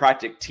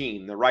chiropractic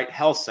team, the right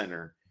health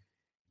center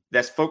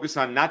that's focused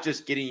on not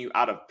just getting you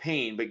out of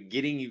pain, but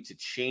getting you to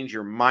change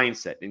your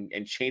mindset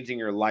and changing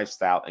your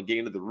lifestyle and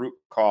getting to the root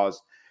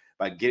cause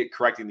by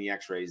correcting the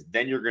x-rays,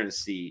 then you're going to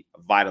see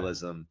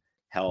vitalism,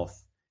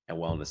 health, and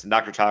wellness. And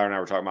Dr. Tyler and I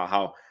were talking about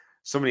how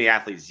so many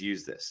athletes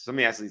use this. So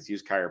many athletes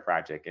use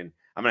chiropractic, and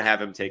I'm going to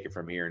have him take it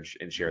from here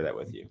and share that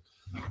with you.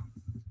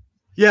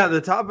 Yeah,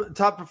 the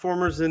top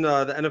performers in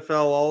the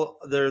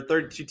NFL, there are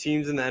 32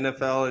 teams in the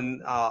NFL,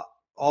 and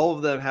all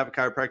of them have a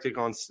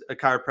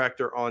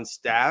chiropractor on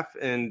staff,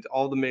 and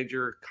all the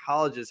major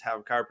colleges have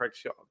a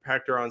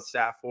chiropractor on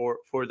staff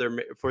for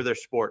their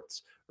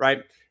sports,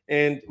 right?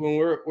 And when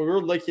we're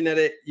looking at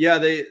it, yeah,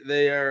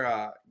 they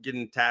are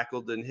getting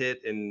tackled and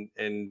hit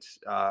and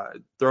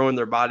throwing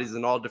their bodies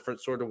in all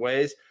different sort of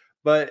ways.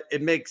 But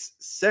it makes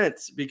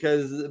sense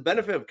because the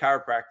benefit of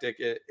chiropractic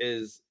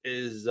is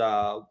there's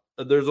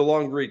a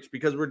long reach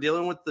because we're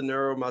dealing with the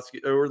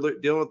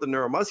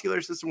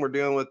neuromuscular system, we're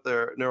dealing with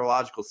the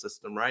neurological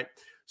system, right?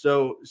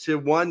 So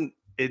one,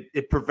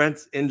 it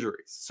prevents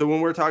injuries. So when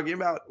we're talking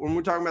about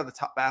the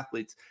top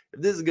athletes,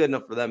 if this is good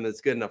enough for them,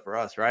 it's good enough for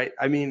us, right?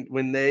 I mean,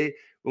 when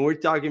we're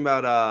talking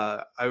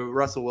about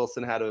Russell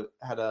Wilson had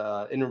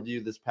a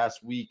interview this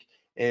past week,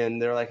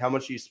 and they're like, how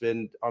much do you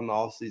spend on the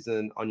off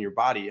season on your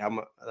body? How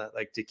much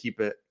like to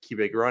keep it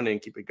running,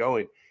 keep it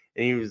going?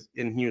 And he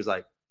was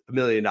like, $1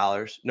 million,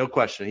 no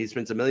question. He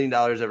spends $1 million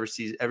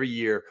every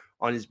year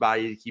on his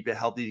body to keep it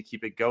healthy, to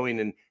keep it going.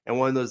 And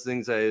one of those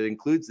things that it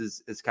includes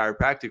is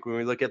chiropractic. When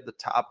we look at the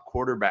top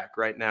quarterback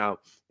right now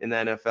in the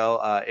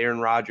NFL,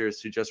 Aaron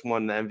Rodgers, who just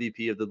won the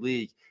MVP of the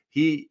league,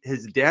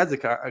 his dad's a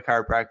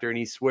chiropractor, and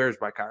he swears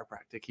by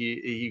chiropractic.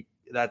 He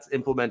that's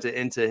implemented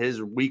into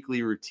his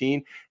weekly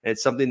routine, and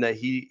it's something that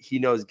he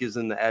knows gives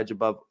him the edge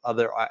above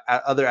other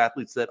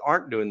athletes that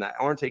aren't doing that,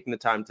 aren't taking the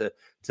time to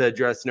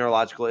address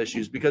neurological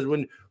issues. Because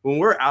when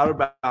we're out of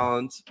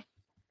balance,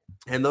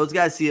 and those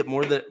guys see it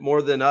more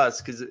than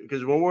us,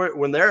 because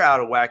when they're out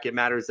of whack, it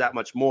matters that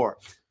much more.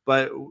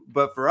 But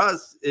for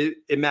us,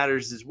 it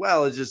matters as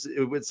well. It's just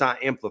it's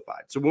not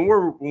amplified. So when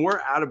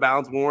we're out of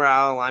balance, when we're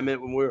out of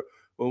alignment,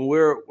 when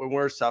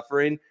we're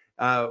suffering,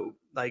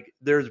 like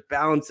there's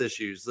balance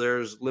issues,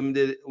 there's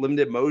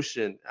limited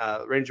motion,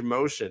 range of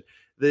motion,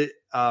 the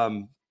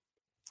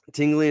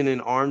tingling in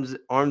arms,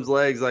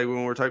 legs, like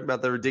when we're talking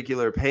about the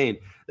radicular pain,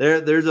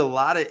 there's a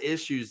lot of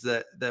issues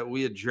that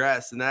we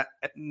address,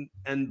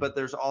 but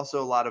there's also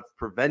a lot of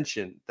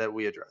prevention that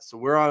we address. So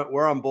we're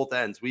on both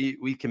ends.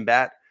 We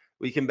combat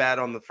We combat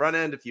on the front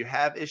end if you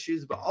have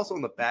issues, but also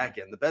on the back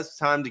end. The best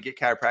time to get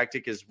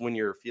chiropractic is when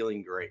you're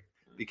feeling great,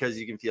 because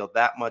you can feel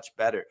that much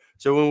better.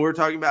 So when we're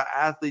talking about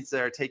athletes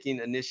that are taking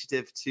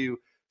initiative to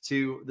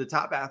the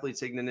top athletes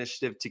taking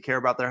initiative to care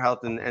about their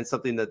health and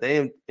something that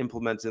they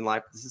implement in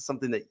life, this is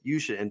something that you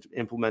should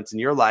implement in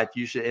your life.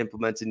 You should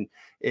implement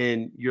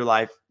in your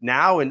life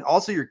now, and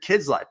also your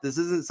kids' life. This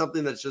isn't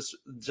something that's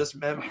just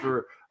meant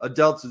for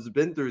adults who's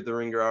been through the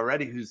ringer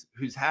already,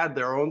 who's had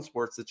their own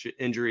sports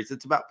injuries.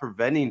 It's about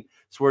preventing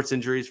sports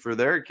injuries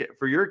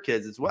for your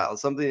kids as well.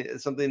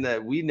 Something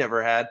that we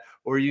never had,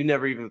 or you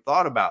never even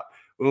thought about.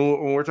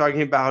 When we're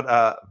talking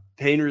about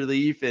pain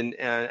relief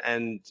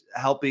and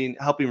helping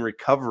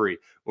recovery,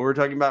 when we're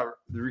talking about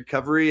the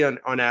recovery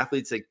on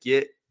athletes that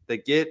get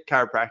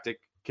chiropractic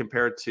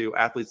compared to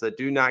athletes that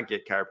do not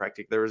get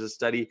chiropractic, there was a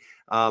study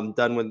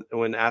done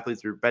when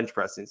athletes were bench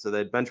pressing. So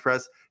they'd bench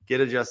press,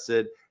 get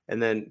adjusted, and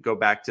then go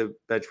back to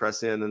bench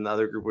pressing, and then the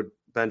other group would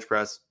bench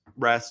press,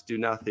 rest, do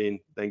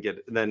nothing,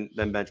 then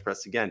bench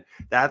press again.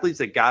 The athletes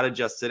that got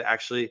adjusted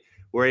actually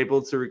were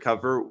able to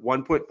recover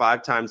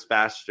 1.5 times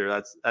faster.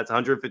 That's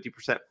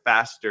 150%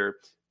 faster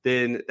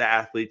than the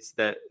athletes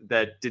that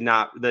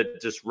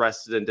just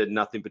rested and did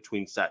nothing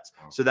between sets.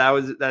 So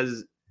that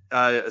is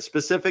a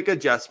specific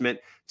adjustment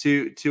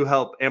to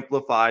help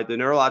amplify the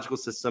neurological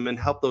system and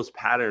help those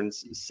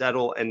patterns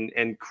settle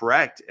and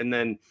correct. And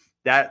then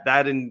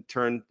that in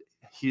turn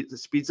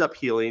speeds up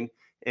healing,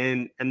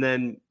 and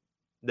then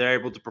they're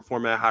able to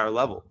perform at a higher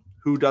level.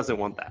 Who doesn't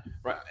want that?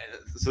 Right.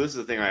 So this is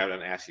the thing I have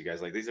to ask you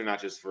guys. Like, these are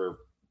not just for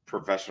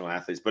professional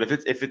athletes, but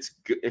if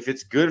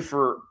it's good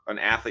for an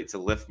athlete to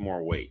lift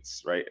more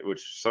weights, right?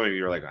 Which some of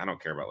you are like, I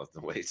don't care about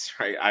lifting weights,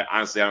 right? I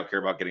honestly don't care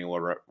about getting a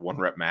one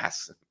rep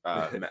max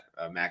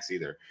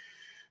either.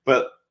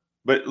 But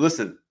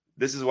listen,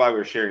 this is why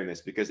we're sharing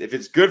this, because if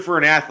it's good for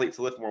an athlete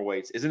to lift more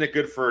weights, isn't it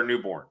good for a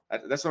newborn?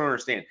 That's what I don't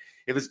understand.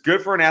 If it's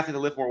good for an athlete to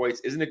lift more weights,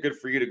 isn't it good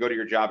for you to go to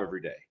your job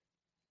every day?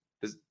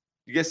 Because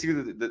you guys see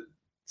the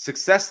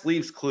success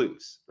leaves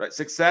clues, right?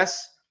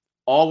 Success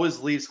always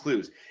leaves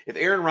clues. If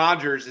Aaron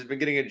Rodgers has been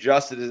getting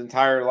adjusted his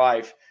entire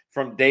life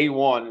from day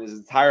one, his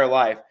entire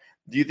life,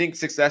 do you think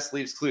success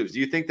leaves clues? Do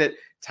you think that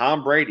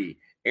Tom Brady,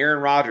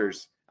 Aaron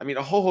Rodgers, I mean,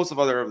 a whole host of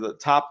other of the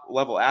top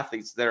level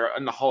athletes that are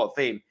in the Hall of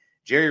Fame,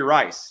 Jerry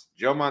Rice,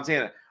 Joe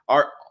Montana,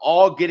 are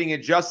all getting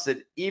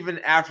adjusted even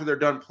after they're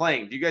done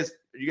playing? Do you guys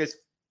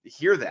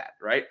hear that,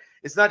 right?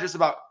 It's not just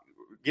about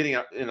getting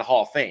in the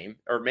Hall of Fame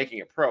or making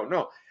it pro.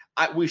 No,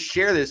 we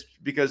share this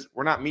because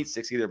we're not meat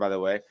sticks either, by the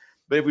way.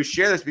 But if we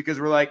share this because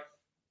we're like,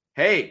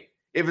 hey,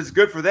 if it's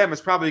good for them,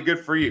 it's probably good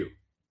for you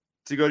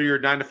to go to your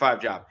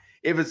 9-to-5 job.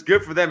 If it's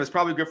good for them, it's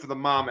probably good for the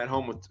mom at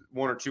home with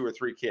 1 or 2 or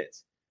 3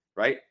 kids,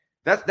 right?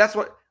 That's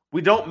what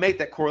we don't make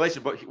that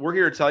correlation. But we're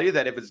here to tell you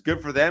that if it's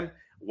good for them,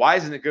 why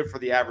isn't it good for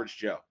the average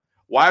Joe?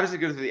 Why isn't it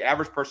good for the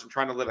average person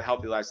trying to live a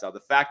healthy lifestyle? The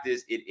fact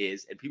is, it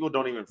is, and people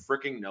don't even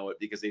freaking know it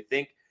because they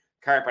think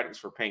chiropractic is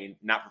for pain,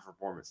 not for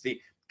performance. See,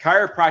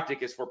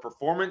 chiropractic is for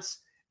performance,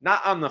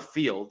 not on the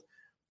field,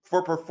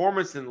 for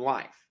performance in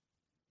life.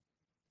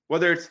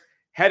 Whether it's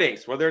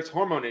headaches, whether it's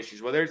hormone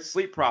issues, whether it's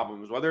sleep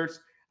problems, whether it's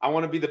I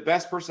want to be the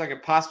best person I can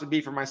possibly be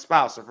for my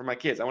spouse or for my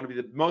kids. I want to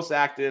be the most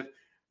active,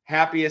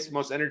 happiest,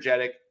 most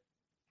energetic.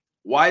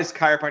 Why is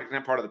chiropractic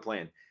not part of the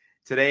plan?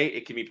 Today,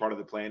 it can be part of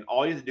the plan.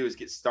 All you have to do is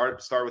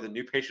start with a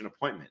new patient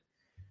appointment.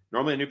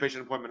 Normally, a new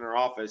patient appointment in our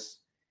office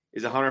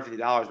is $150,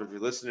 but if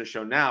you're listening to the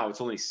show now, it's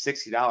only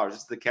 $60.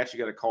 This is the catch. You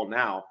got to call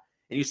now,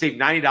 and you save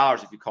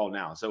 $90 if you call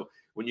now. So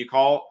when you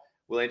call,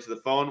 we'll answer the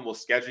phone, we'll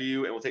schedule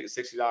you, and we'll take a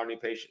 $60 new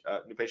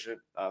patient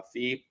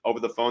fee over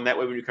the phone. That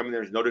way, when you come in,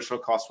 there's no additional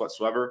cost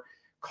whatsoever.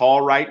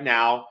 Call right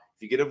now.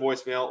 If you get a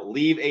voicemail,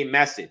 leave a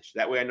message.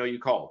 That way I know you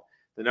called.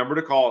 The number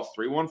to call is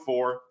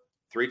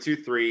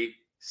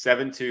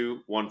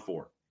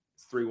 314-323-7214.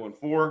 It's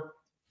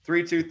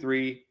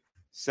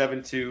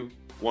 314-323-7214.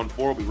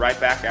 We'll be right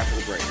back after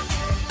the break.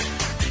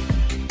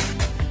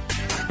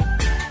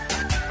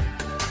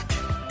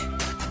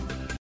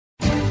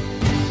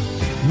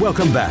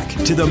 Welcome back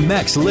to the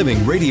Max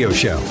Living Radio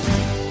Show.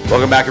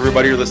 Welcome back,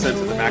 everybody. You're listening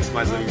to the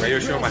Maximize Living Radio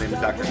Show. My name is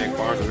Dr. Nick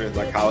Barnes. I'm here with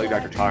my colleague,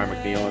 Dr. Tyler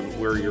McNeil, and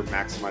we're your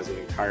Maximize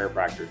Living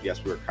chiropractors.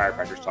 Yes, we're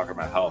chiropractors talking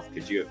about health.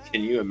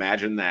 Can you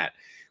imagine that?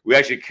 We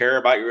actually care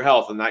about your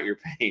health and not your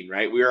pain,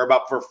 right? We are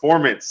about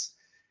performance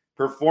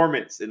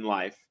in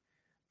life.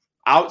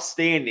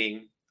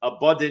 Outstanding,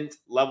 abundant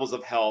levels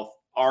of health.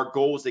 Our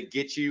goal is to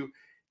get you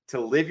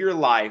to live your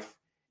life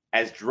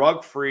as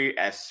drug-free,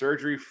 as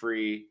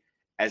surgery-free,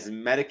 as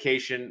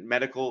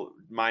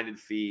medical-minded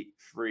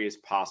fee-free as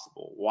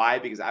possible. Why?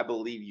 Because I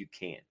believe you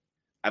can.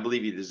 I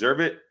believe you deserve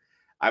it.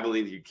 I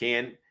believe you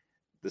can.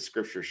 The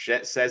scripture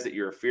says that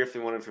you're fearfully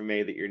and wonderfully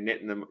made, that you're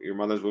knit in your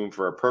mother's womb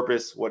for a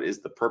purpose. What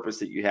is the purpose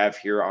that you have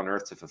here on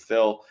earth to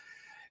fulfill?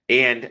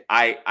 And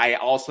I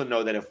also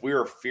know that if we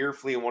are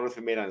fearfully and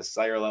wonderfully made on a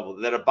cellular level,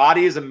 that a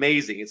body is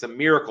amazing. It's a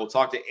miracle.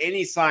 Talk to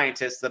any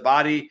scientist. The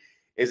body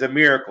is a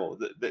miracle.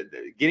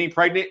 Getting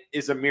pregnant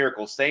is a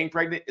miracle. Staying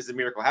pregnant is a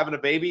miracle. Having a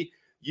baby,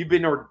 you've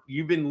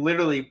been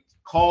literally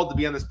called to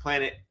be on this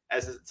planet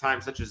at a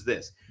time such as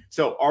this.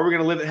 So are we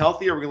going to live it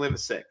healthy or are we going to live it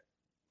sick?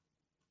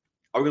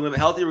 Are we going to live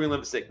it healthy or are we going to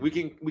live it sick?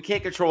 We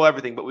can't control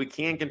everything, but we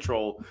can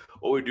control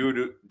what we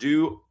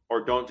do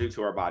or don't do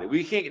to our body.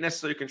 We can't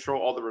necessarily control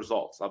all the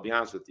results. I'll be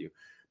honest with you,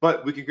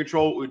 but we can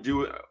control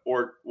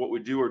what we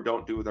do or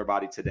don't do with our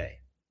body today.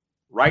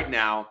 Right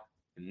now,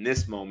 in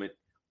this moment,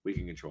 we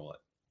can control it.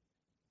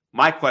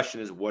 My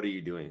question is, what are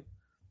you doing?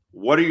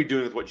 What are you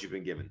doing with what you've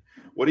been given?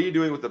 What are you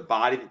doing with the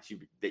body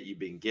that you've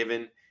been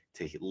given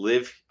to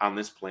live on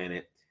this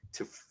planet,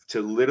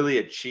 to literally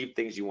achieve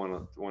things you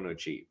want to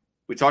achieve?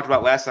 We talked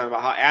about last time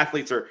about how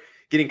athletes are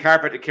getting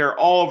chiropractic care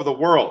all over the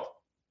world.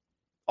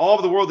 All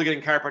over the world, they're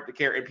getting chiropractic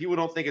care, and people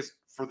don't think it's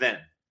for them.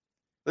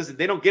 Listen,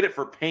 they don't get it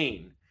for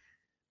pain.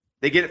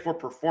 They get it for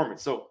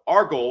performance. So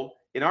our goal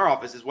in our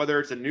office is whether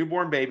it's a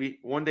newborn baby,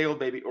 1-day-old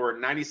baby, or a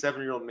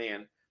 97-year-old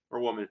man or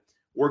woman,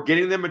 we're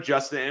getting them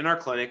adjusted in our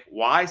clinic.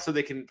 Why? So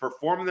they can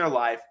perform their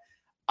life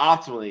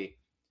optimally,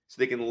 so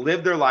they can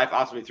live their life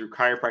optimally through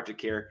chiropractic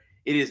care.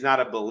 It is not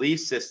a belief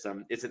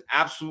system. It's an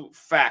absolute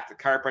fact that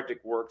chiropractic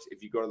works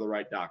if you go to the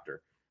right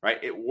doctor, right?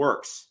 It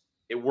works.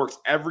 It works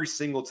every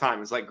single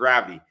time. It's like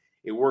gravity.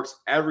 It works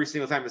every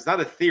single time. It's not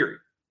a theory.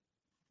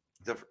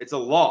 It's a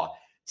law.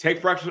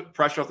 Take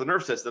pressure off the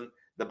nerve system,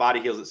 the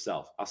body heals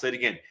itself. I'll say it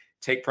again.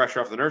 Take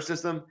pressure off the nerve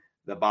system,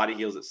 the body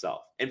heals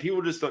itself. And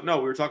people just don't know.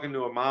 We were talking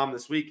to a mom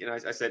this week, and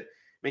I said,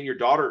 man, your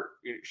daughter,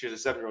 she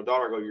has a 7-year-old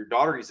daughter. I go, your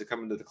daughter needs to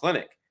come into the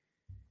clinic.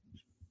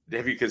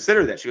 Have you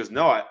considered that? She goes,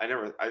 no, I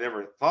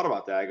never thought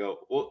about that. I go,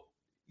 well,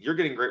 you're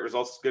getting great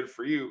results. It's good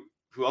for you.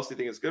 Who else do you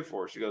think it's good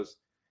for? She goes,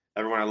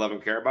 everyone I love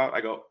and care about.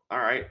 I go, all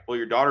right, well,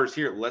 your daughter's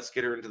here. Let's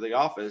get her into the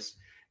office,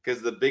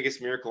 because the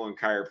biggest miracle in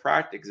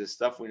chiropractic is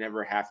stuff we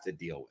never have to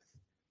deal with.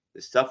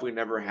 The stuff we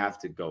never have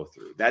to go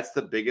through. That's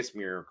the biggest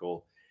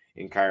miracle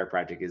in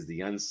chiropractic, is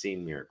the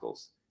unseen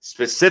miracles,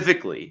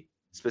 specifically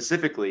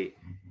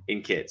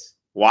in kids.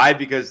 Why?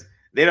 Because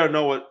they don't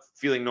know what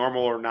feeling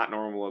normal or not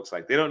normal looks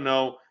like. They don't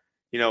know,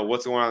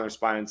 what's going on in their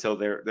spine until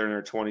they're in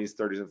their 20s,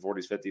 30s, and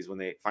 40s, 50s, when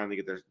they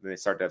finally when they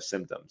start to have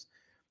symptoms.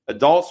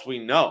 Adults, we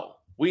know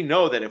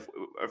that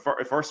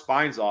if our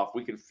spine's off,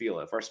 we can feel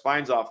it. If our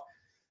spine's off,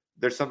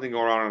 there's something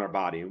going on in our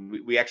body, and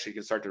we actually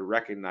can start to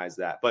recognize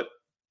that. But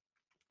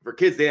for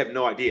kids, they have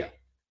no idea.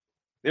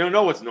 They don't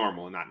know what's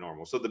normal and not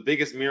normal. So the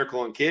biggest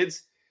miracle in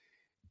kids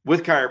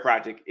with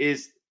chiropractic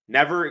is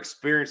never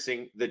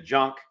experiencing the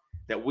junk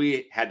that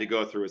we had to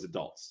go through as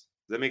adults.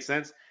 Does that make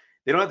sense?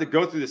 They don't have to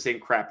go through the same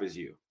crap as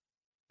you.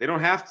 They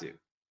don't have to.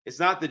 It's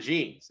not the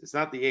genes. It's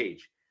not the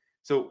age.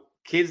 So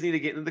kids need to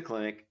get into the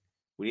clinic.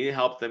 We need to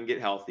help them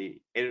get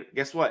healthy. And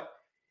guess what?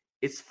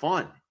 It's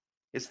fun.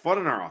 It's fun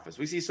in our office.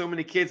 We see so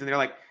many kids, and they're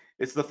like,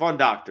 it's the fun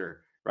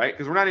doctor, right?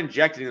 Because we're not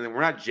injecting them.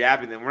 We're not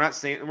jabbing them. We're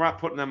not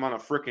putting them on a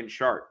freaking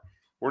chart.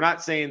 We're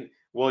not saying,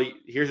 well,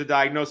 here's a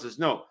diagnosis.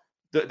 No,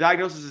 the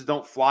diagnoses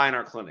don't fly in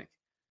our clinic.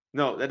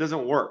 No, that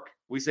doesn't work.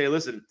 We say,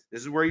 listen,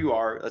 this is where you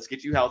are. Let's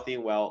get you healthy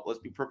and well. Let's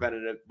be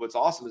preventative. What's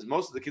awesome is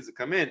most of the kids that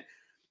come in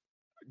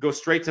go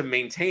straight to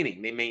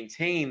maintaining. They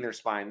maintain their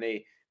spine.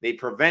 They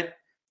prevent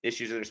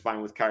issues in their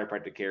spine with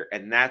chiropractic care.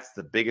 And that's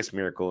the biggest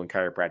miracle in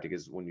chiropractic,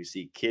 is when you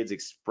see kids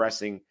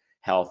expressing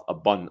health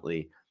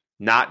abundantly,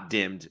 not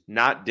dimmed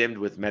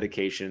with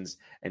medications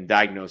and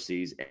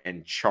diagnoses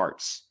and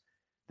charts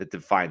that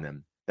define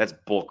them. That's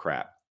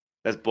bullcrap.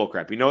 That's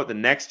bullcrap. You know what? The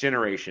next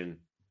generation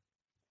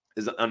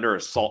is under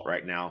assault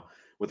right now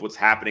with what's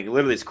happening.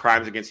 Literally, it's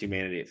crimes against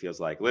humanity, it feels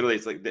like. Literally,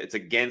 it's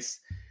against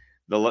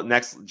the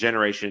next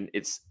generation.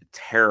 It's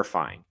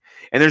terrifying.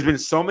 And there's been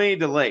so many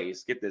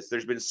delays. Get this.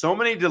 There's been so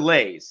many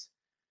delays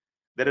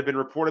that have been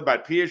reported by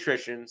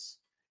pediatricians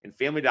and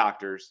family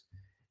doctors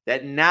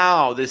that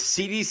now the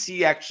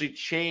CDC actually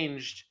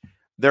changed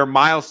their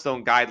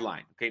milestone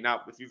guideline. Okay,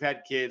 now if you've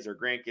had kids or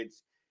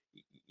grandkids,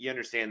 you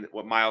understand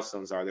what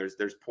milestones are.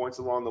 There's points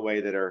along the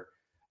way that are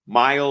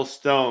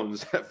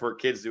milestones for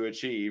kids to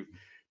achieve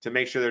to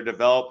make sure they're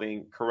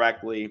developing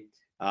correctly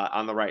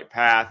on the right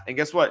path. And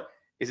guess what?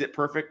 Is it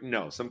perfect?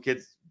 No. Some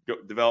kids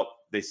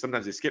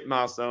sometimes they skip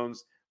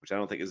milestones, which I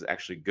don't think is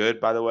actually good,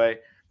 by the way.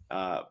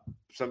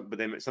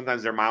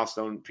 Sometimes their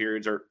milestone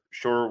periods are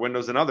shorter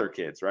windows than other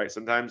kids, right?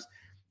 Sometimes,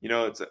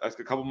 it's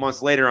a couple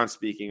months later on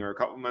speaking, or a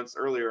couple months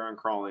earlier on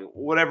crawling,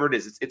 whatever it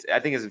is.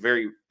 I think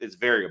it's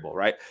variable,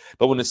 right?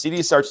 But when the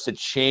CDC starts to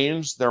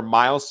change their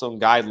milestone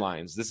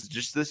guidelines, this is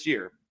just this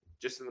year,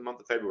 just in the month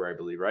of February, I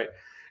believe, right?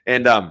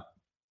 And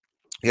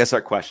you got to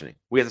start questioning.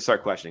 We have to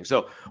start questioning.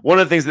 So one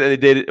of the things that they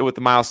did with the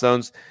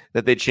milestones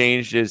that they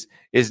changed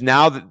is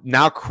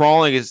now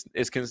crawling is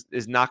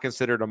not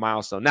considered a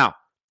milestone. Now,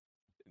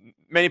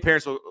 many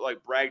parents will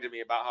brag to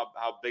me about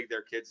how big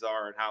their kids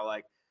are and how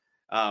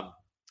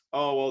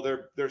oh, well,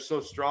 they're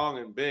so strong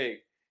and big.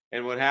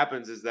 And what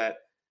happens is that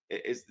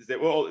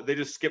they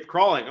just skip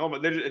crawling. Oh,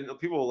 but and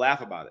people will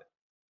laugh about it.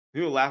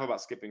 People will laugh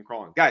about skipping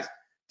crawling. Guys,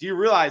 do you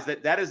realize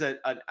that is a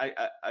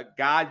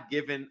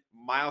God-given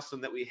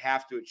milestone that we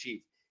have to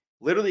achieve?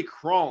 Literally,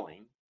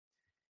 crawling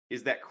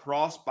is that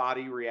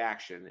cross-body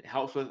reaction. It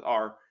helps with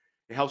our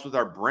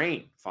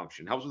brain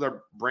function, helps with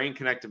our brain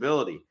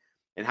connectability,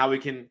 and how we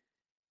can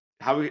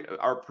how we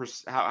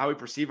how we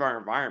perceive our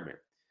environment,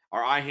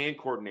 our eye-hand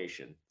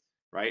coordination,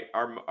 right?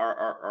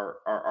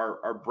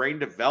 Our brain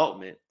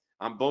development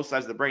on both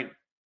sides of the brain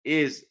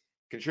is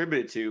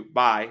contributed to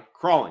by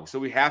crawling. So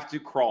we have to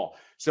crawl.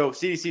 So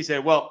CDC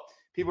said, well,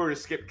 kids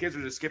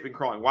are just skipping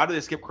crawling. Why do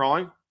they skip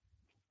crawling?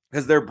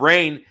 Because their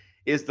brain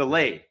is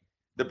delayed.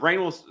 The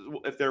brain will,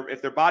 if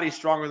their body is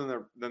stronger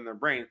than their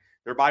brain,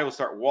 their body will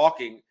start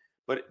walking.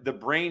 But the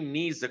brain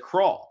needs to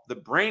crawl. The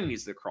brain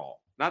needs to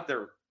crawl, not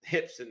their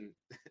hips and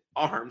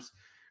arms,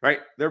 right?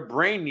 Their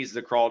brain needs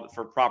to crawl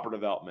for proper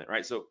development,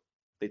 right? So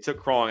they took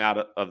crawling out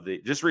of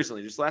just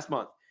recently, just last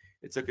month,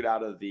 they took it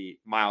out of the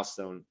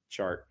milestone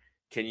chart.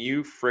 Can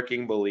you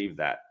freaking believe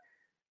that?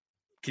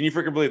 Can you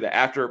freaking believe that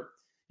after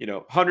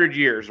 100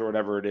 years or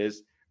whatever it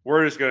is,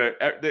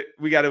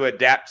 we got to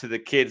adapt to the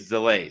kids'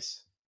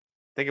 delays.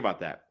 Think about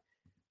that.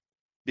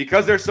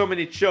 Because there's so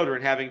many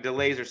children having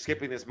delays or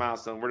skipping this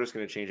milestone, we're just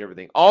going to change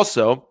everything.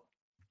 Also,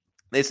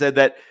 they said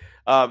that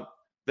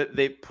that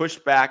they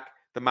pushed back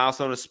the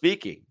milestone of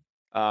speaking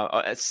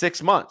at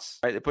 6 months.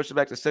 Right? They pushed it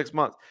back to 6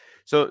 months.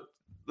 So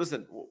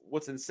listen,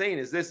 what's insane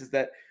is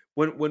that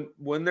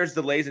when there's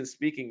delays in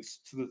speaking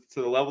to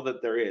the level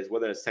that there is,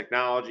 whether it's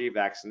technology,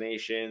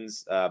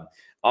 vaccinations,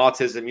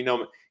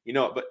 autism,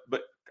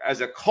 but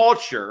as a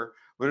culture,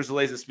 when there's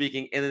delays in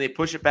speaking, and then they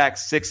push it back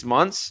 6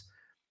 months,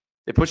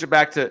 they push it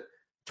back to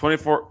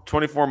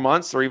 24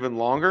 months or even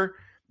longer.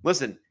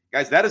 Listen,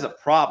 guys, that is a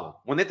problem.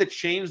 When they have to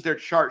change their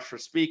charts for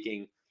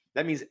speaking,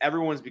 that means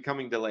everyone's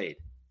becoming delayed.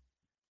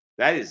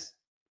 That is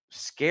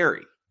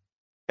scary.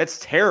 That's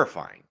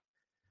terrifying.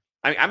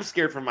 I mean, I'm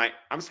scared for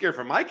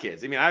my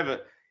kids. I mean, I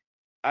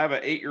have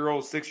an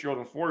 8-year-old, 6-year-old,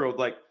 and 4-year-old.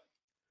 Like,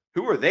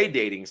 who are they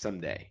dating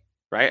someday?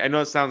 Right? I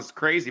know it sounds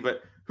crazy,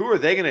 but who are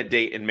they going to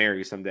date and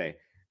marry someday?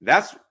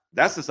 That's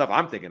the stuff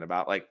I'm thinking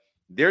about. Like,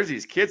 there's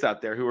these kids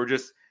out there who are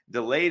just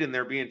delayed and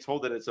they're being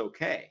told that it's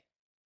okay.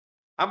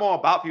 I'm all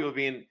about people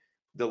being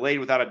delayed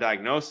without a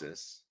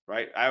diagnosis,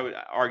 right? I would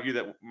argue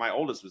that my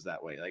oldest was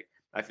that way. Like,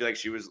 I feel like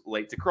she was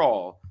late to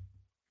crawl,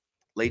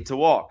 late to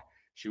walk.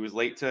 She was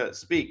late to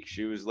speak.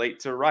 She was late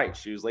to write.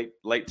 She was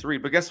late to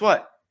read. But guess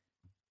what?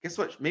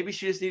 Maybe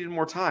she just needed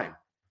more time.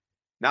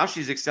 Now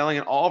she's excelling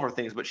in all of her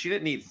things, but she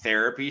didn't need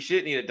therapy. She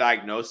didn't need a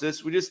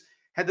diagnosis. We just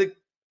had to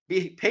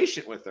be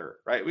patient with her,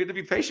 right? We had to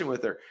be patient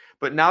with her.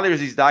 But now there's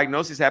these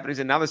diagnoses happening,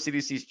 and now the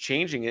CDC is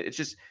changing it.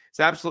 It's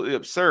absolutely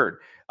absurd.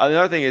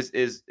 Another thing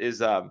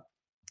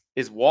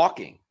is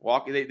walking.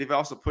 They've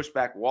also pushed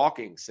back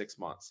walking 6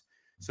 months.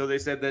 So they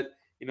said that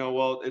you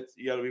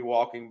got to be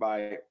walking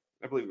by,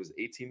 I believe it was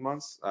 18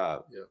 months.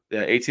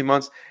 18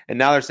 months, and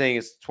now they're saying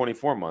it's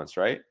 24 months,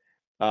 right?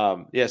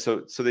 So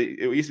it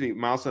used to be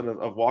milestone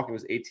of walking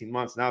was 18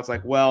 months. Now it's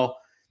like, well,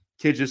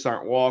 kids just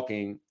aren't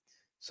walking.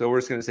 So we're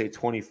just going to say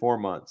 24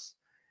 months.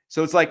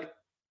 So it's like,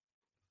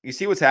 you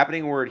see what's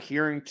happening? We're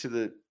adhering to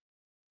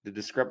the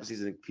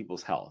discrepancies in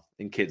people's health,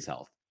 in kids'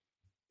 health.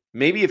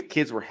 Maybe if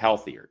kids were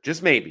healthier,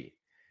 just maybe,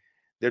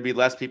 there'd be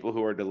less people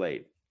who are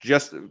delayed.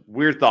 Just a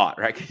weird thought,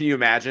 right? Can you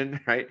imagine,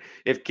 right?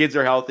 If kids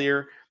are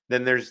healthier,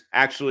 then there's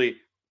actually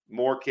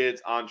more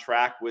kids on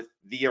track with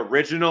the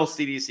original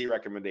CDC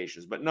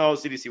recommendations. But no,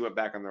 CDC went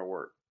back on their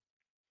word.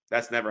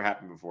 That's never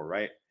happened before,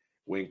 right?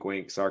 Wink,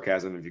 wink,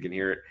 sarcasm, if you can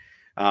hear it.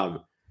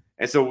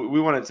 And so we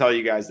want to tell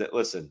you guys that,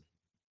 listen,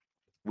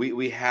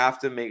 we have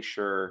to make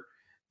sure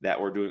that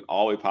we're doing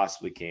all we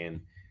possibly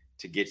can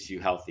to get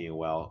you healthy and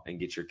well and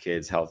get your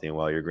kids healthy and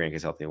well, your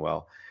grandkids healthy and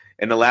well.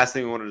 And the last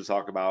thing we wanted to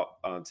talk about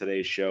on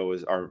today's show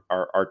is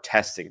our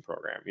testing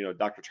program.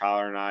 Dr.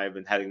 Tyler and I have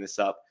been heading this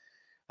up,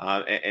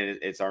 and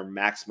it's our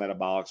Max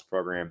Metabolics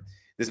program.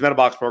 This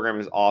Metabolics program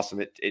is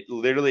awesome. It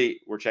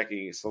literally, we're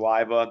checking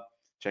saliva,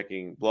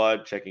 checking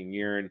blood, checking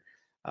urine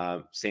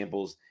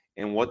samples.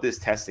 And what this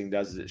testing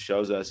does is it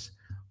shows us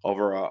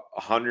over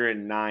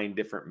 109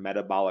 different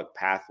metabolic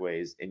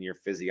pathways in your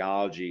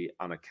physiology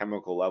on a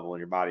chemical level in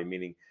your body,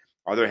 meaning,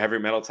 are there heavy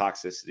metal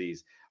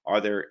toxicities?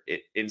 Are there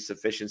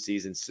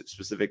insufficiencies in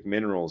specific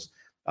minerals?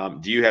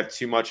 Do you have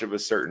too much of a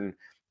certain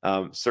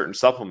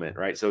supplement,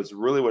 right? So it's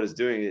really what it's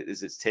doing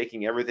is it's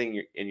taking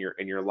everything in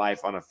your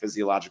life on a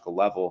physiological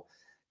level,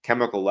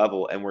 chemical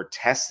level, and we're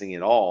testing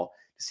it all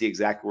to see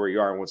exactly where you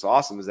are. And what's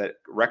awesome is that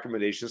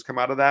recommendations come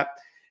out of that,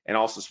 and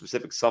also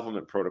specific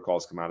supplement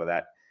protocols come out of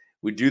that.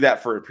 We do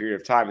that for a period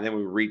of time, and then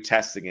we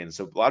retest again.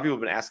 So a lot of people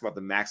have been asking about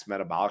the Max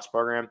Metabolics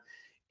program.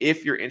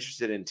 If you're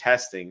interested in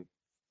testing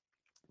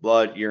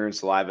blood, urine,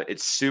 saliva,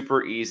 it's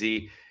super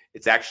easy.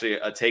 It's actually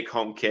a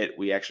take-home kit.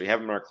 We actually have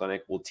them in our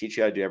clinic. We'll teach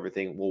you how to do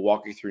everything. We'll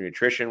walk you through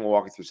nutrition. We'll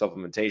walk you through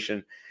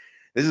supplementation.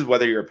 This is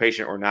whether you're a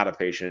patient or not a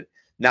patient.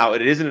 Now,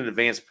 it isn't an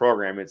advanced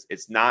program.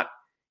 It's not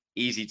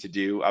easy to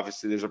do.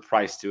 Obviously, there's a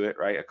price to it,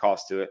 right? A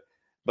cost to it.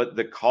 But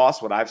the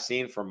cost, what I've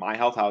seen for my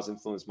health, how it's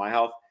influenced my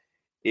health,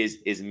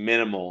 is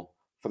minimal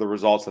for the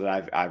results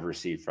that I've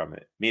received from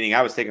it. Meaning,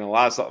 I was taking a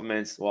lot of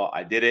supplements. Well,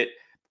 I did it.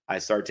 I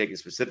started taking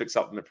specific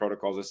supplement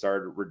protocols. I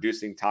started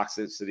reducing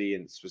toxicity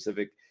and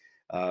specific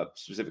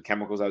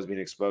chemicals I was being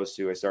exposed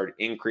to. I started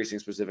increasing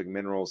specific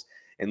minerals,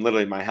 and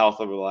literally my health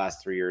over the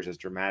last 3 years has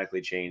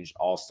dramatically changed,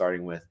 all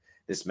starting with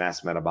this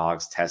mass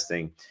metabolics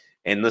testing.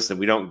 And listen,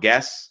 we don't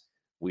guess,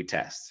 we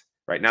test.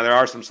 Right now, there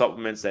are some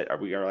supplements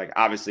that we are like,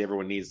 obviously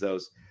everyone needs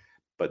those,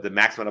 but the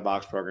Max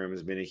Metabolics program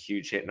has been a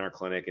huge hit in our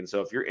clinic. And so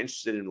if you're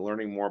interested in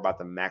learning more about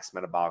the Max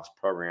Metabolics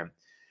program,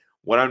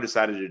 what I've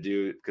decided to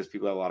do, because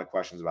people have a lot of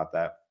questions about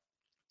that,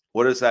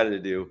 what I decided to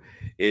do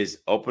is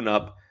open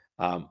up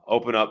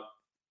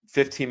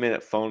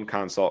 15-minute phone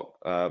consult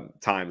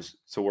times.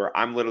 So where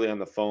I'm literally on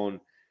the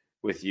phone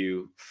with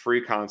you,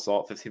 free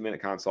consult,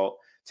 15-minute consult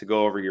to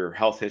go over your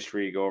health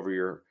history, go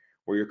over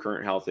where your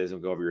current health is,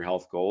 and go over your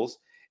health goals.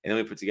 And then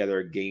we put together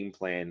a game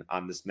plan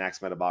on this Max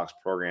Metabolics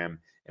program,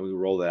 and we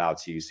roll it out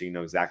to you so you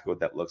know exactly what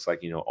that looks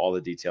like. You know all the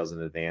details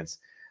in advance.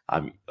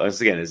 Once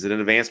again, it's an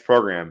advanced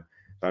program,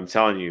 but I'm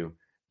telling you,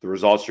 the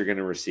results you're going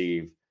to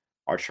receive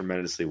are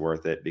tremendously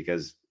worth it,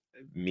 because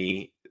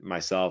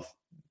myself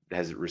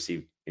has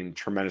received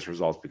tremendous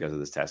results because of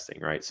this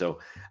testing, right? So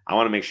I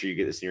want to make sure you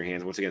get this in your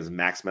hands. Once again, it's a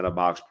Max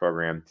Metabolics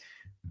program.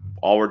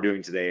 All we're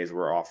doing today is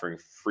we're offering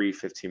free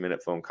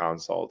 15-minute phone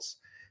consults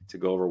to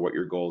go over what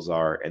your goals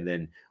are, and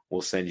then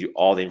we'll send you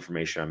all the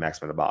information on Max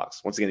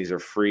Metabolics. Once again, these are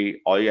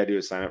free. All you got to do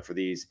to sign up for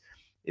these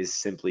is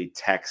simply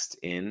text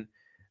in.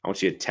 I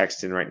want you to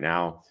text in right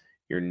now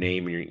your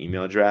name and your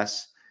email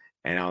address,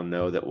 and I'll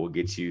know that we'll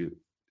get you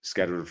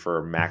scheduled for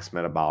a Max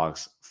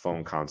Metabolics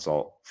phone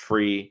consult,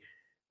 free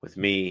with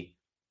me,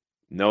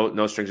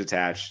 no strings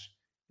attached.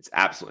 It's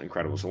absolutely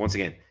incredible. So once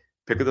again,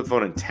 pick up the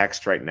phone and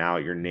text right now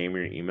your name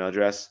and your email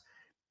address,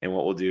 and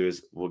what we'll do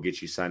is we'll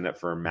get you signed up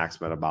for a Max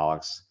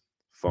Metabolics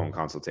phone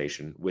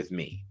consultation with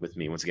me,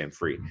 once again,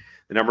 free.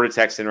 The number to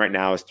text in right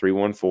now is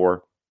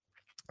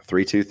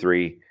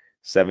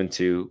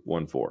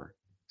 314-323-7214.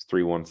 It's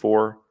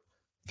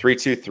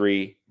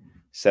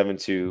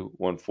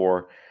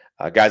 314-323-7214.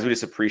 Guys, we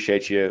just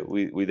appreciate you.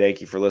 We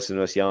thank you for listening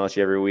to us, yelling at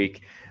you every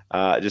week.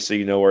 Just so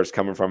you know where it's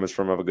coming from, it's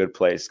from a good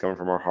place, coming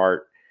from our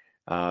heart,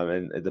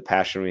 and the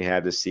passion we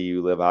have to see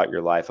you live out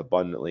your life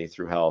abundantly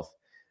through health.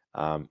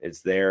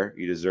 It's there.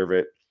 You deserve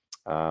it,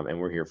 and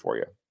we're here for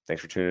you.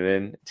 Thanks for tuning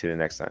in. Tune in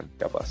next time.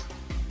 God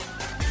bless.